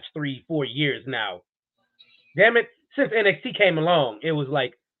past 3-4 years now. Damn it, since NXT came along, it was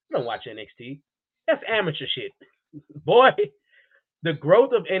like, I don't watch NXT. That's amateur shit. Boy, the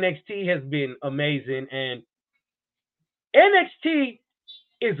growth of NXT has been amazing, and NXT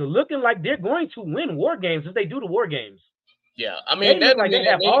is looking like they're going to win War Games if they do the War Games. Yeah, I mean, they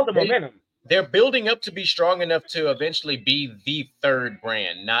have all the momentum. They're building up to be strong enough to eventually be the third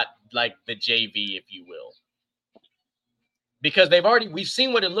brand, not like the JV, if you will. Because we've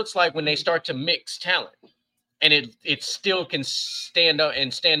seen what it looks like when they start to mix talent, and it still can stand up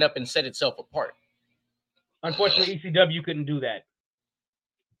and set itself apart. Unfortunately, ECW couldn't do that.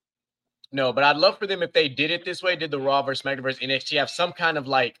 No, but I'd love for them if they did it this way, did the Raw versus SmackDown versus NXT, have some kind of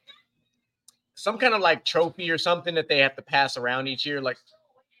like trophy or something that they have to pass around each year, like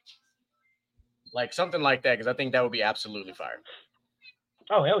something like that, because I think that would be absolutely fire.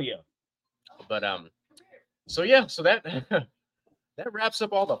 Oh, hell yeah. But so that that wraps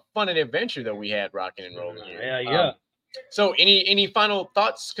up all the fun and adventure that we had rocking and rolling here. Yeah. So any final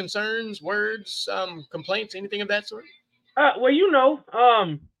thoughts, concerns, words, complaints, anything of that sort? Well,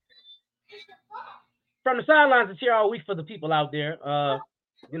 from the sidelines, it's here all week for the people out there.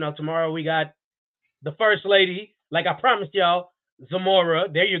 Tomorrow we got the First Lady, like I promised y'all, Zamora.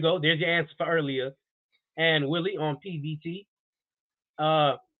 There you go. There's your answer for earlier. And Willie on PBT,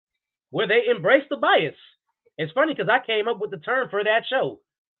 where they embrace the bias. It's funny because I came up with the term for that show.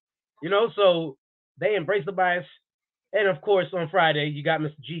 So they embrace the bias. And of course, on Friday, you got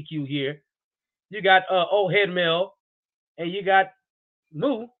Mr. GQ here. You got Old Head Mel, and you got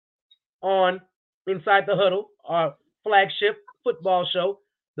Moo on Inside the Huddle, our flagship football show,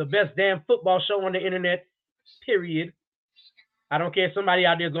 the best damn football show on the internet, period. I don't care if somebody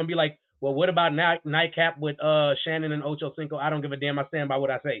out there is going to be like, well, what about Nightcap with Shannon and Ocho Cinco? I don't give a damn. I stand by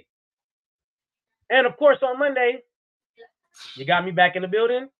what I say. And of course, on Monday, you got me back in the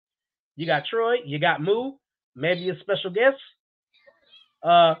building. You got Troy. You got Moo. Maybe a special guest.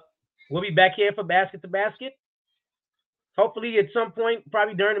 We'll be back here for Basket to Basket. Hopefully, at some point,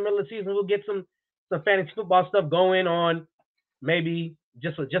 probably during the middle of the season, we'll get some fantasy football stuff going on. Maybe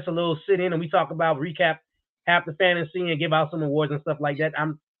just a little sit in and we talk about recap half the fantasy and give out some awards and stuff like that.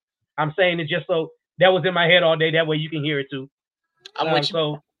 I'm saying it just so that was in my head all day. That way you can hear it too. I'm with you.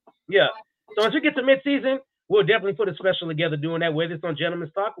 So yeah. So as we get to midseason, we'll definitely put a special together doing that. Whether it's on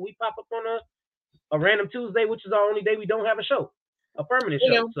Gentleman's Talk, or we pop up on a random Tuesday, which is our only day we don't have a show, a permanent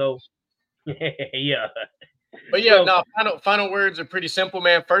show. So yeah. But yeah, final words are pretty simple,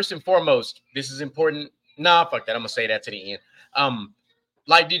 man. First and foremost, this is important. Nah, fuck that. I'm gonna say that to the end.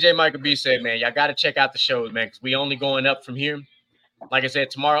 Like DJ Michael B said, man, y'all gotta check out the shows, man, because we only going up from here. Like I said,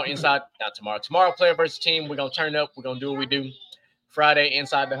 tomorrow, player versus team, we're gonna turn up, we're gonna do what we do. Friday,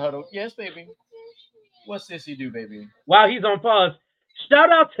 Inside the Huddle. Yes, baby. What's this you do, baby? While he's on pause,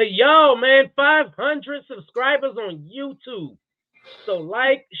 shout out to y'all, man. 500 subscribers on YouTube. So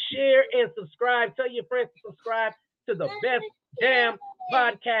like, share, and subscribe. Tell your friends to subscribe to the best damn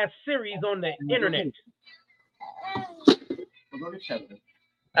podcast series on the internet.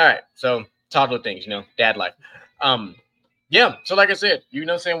 All right, so toddler things, dad life. Yeah, so like I said, you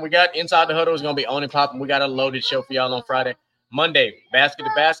know what I'm saying, we got Inside the Huddle is going to be on and popping. We got a loaded show for y'all on Friday. Monday, Basket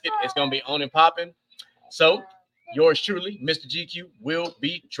to Basket, it's going to be on and popping. So yours truly, Mr. GQ, will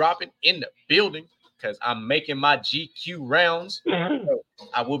be dropping in the building because I'm making my GQ rounds. So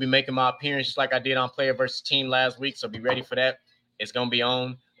I will be making my appearance just like I did on Player versus Team last week, so be ready for that. It's going to be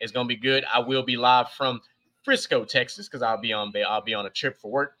on. It's going to be good. I will be live from Frisco, Texas, because I'll be on a trip for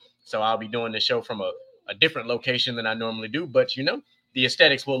work. So I'll be doing the show from a different location than I normally do. But, the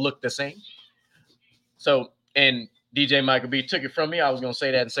aesthetics will look the same. So, and DJ Michael B took it from me. I was going to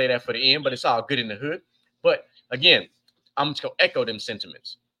say that for the end, but it's all good in the hood. But, again, I'm just going to echo them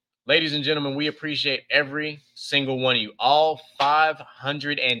sentiments. Ladies and gentlemen, we appreciate every single one of you, all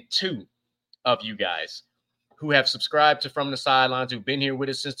 502 of you guys who have subscribed to From the Sidelines, who've been here with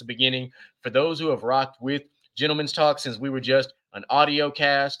us since the beginning. For those who have rocked with Gentleman's Talk since we were just an audio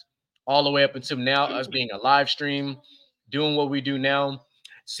cast, all the way up until now, us being a live stream, doing what we do now,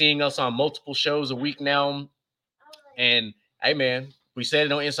 seeing us on multiple shows a week now. And, hey, man, we said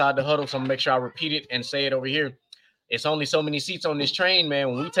it on Inside the Huddle, so I'm going to make sure I repeat it and say it over here. It's only so many seats on this train, man.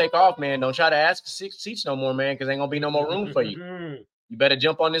 When we take off, man, don't try to ask for 6 seats no more, man, because ain't going to be no more room for you. You better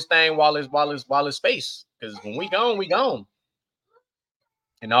jump on this thing while it's space, because when we gone, we gone.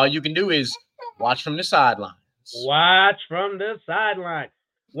 And all you can do is watch from the sidelines. Watch from the sideline.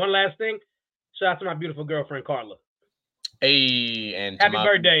 One last thing. Shout out to my beautiful girlfriend, Carla. Hey, and happy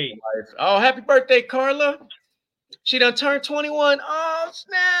birthday. Wife. Oh, happy birthday, Carla. She done turned 21. Oh,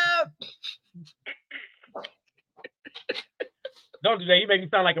 snap. Don't do that. You make me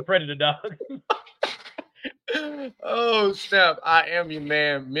sound like a predator, dog. Oh, snap. I am your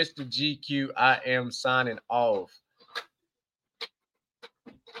man, Mr. GQ. I am signing off.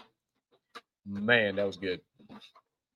 Man, that was good.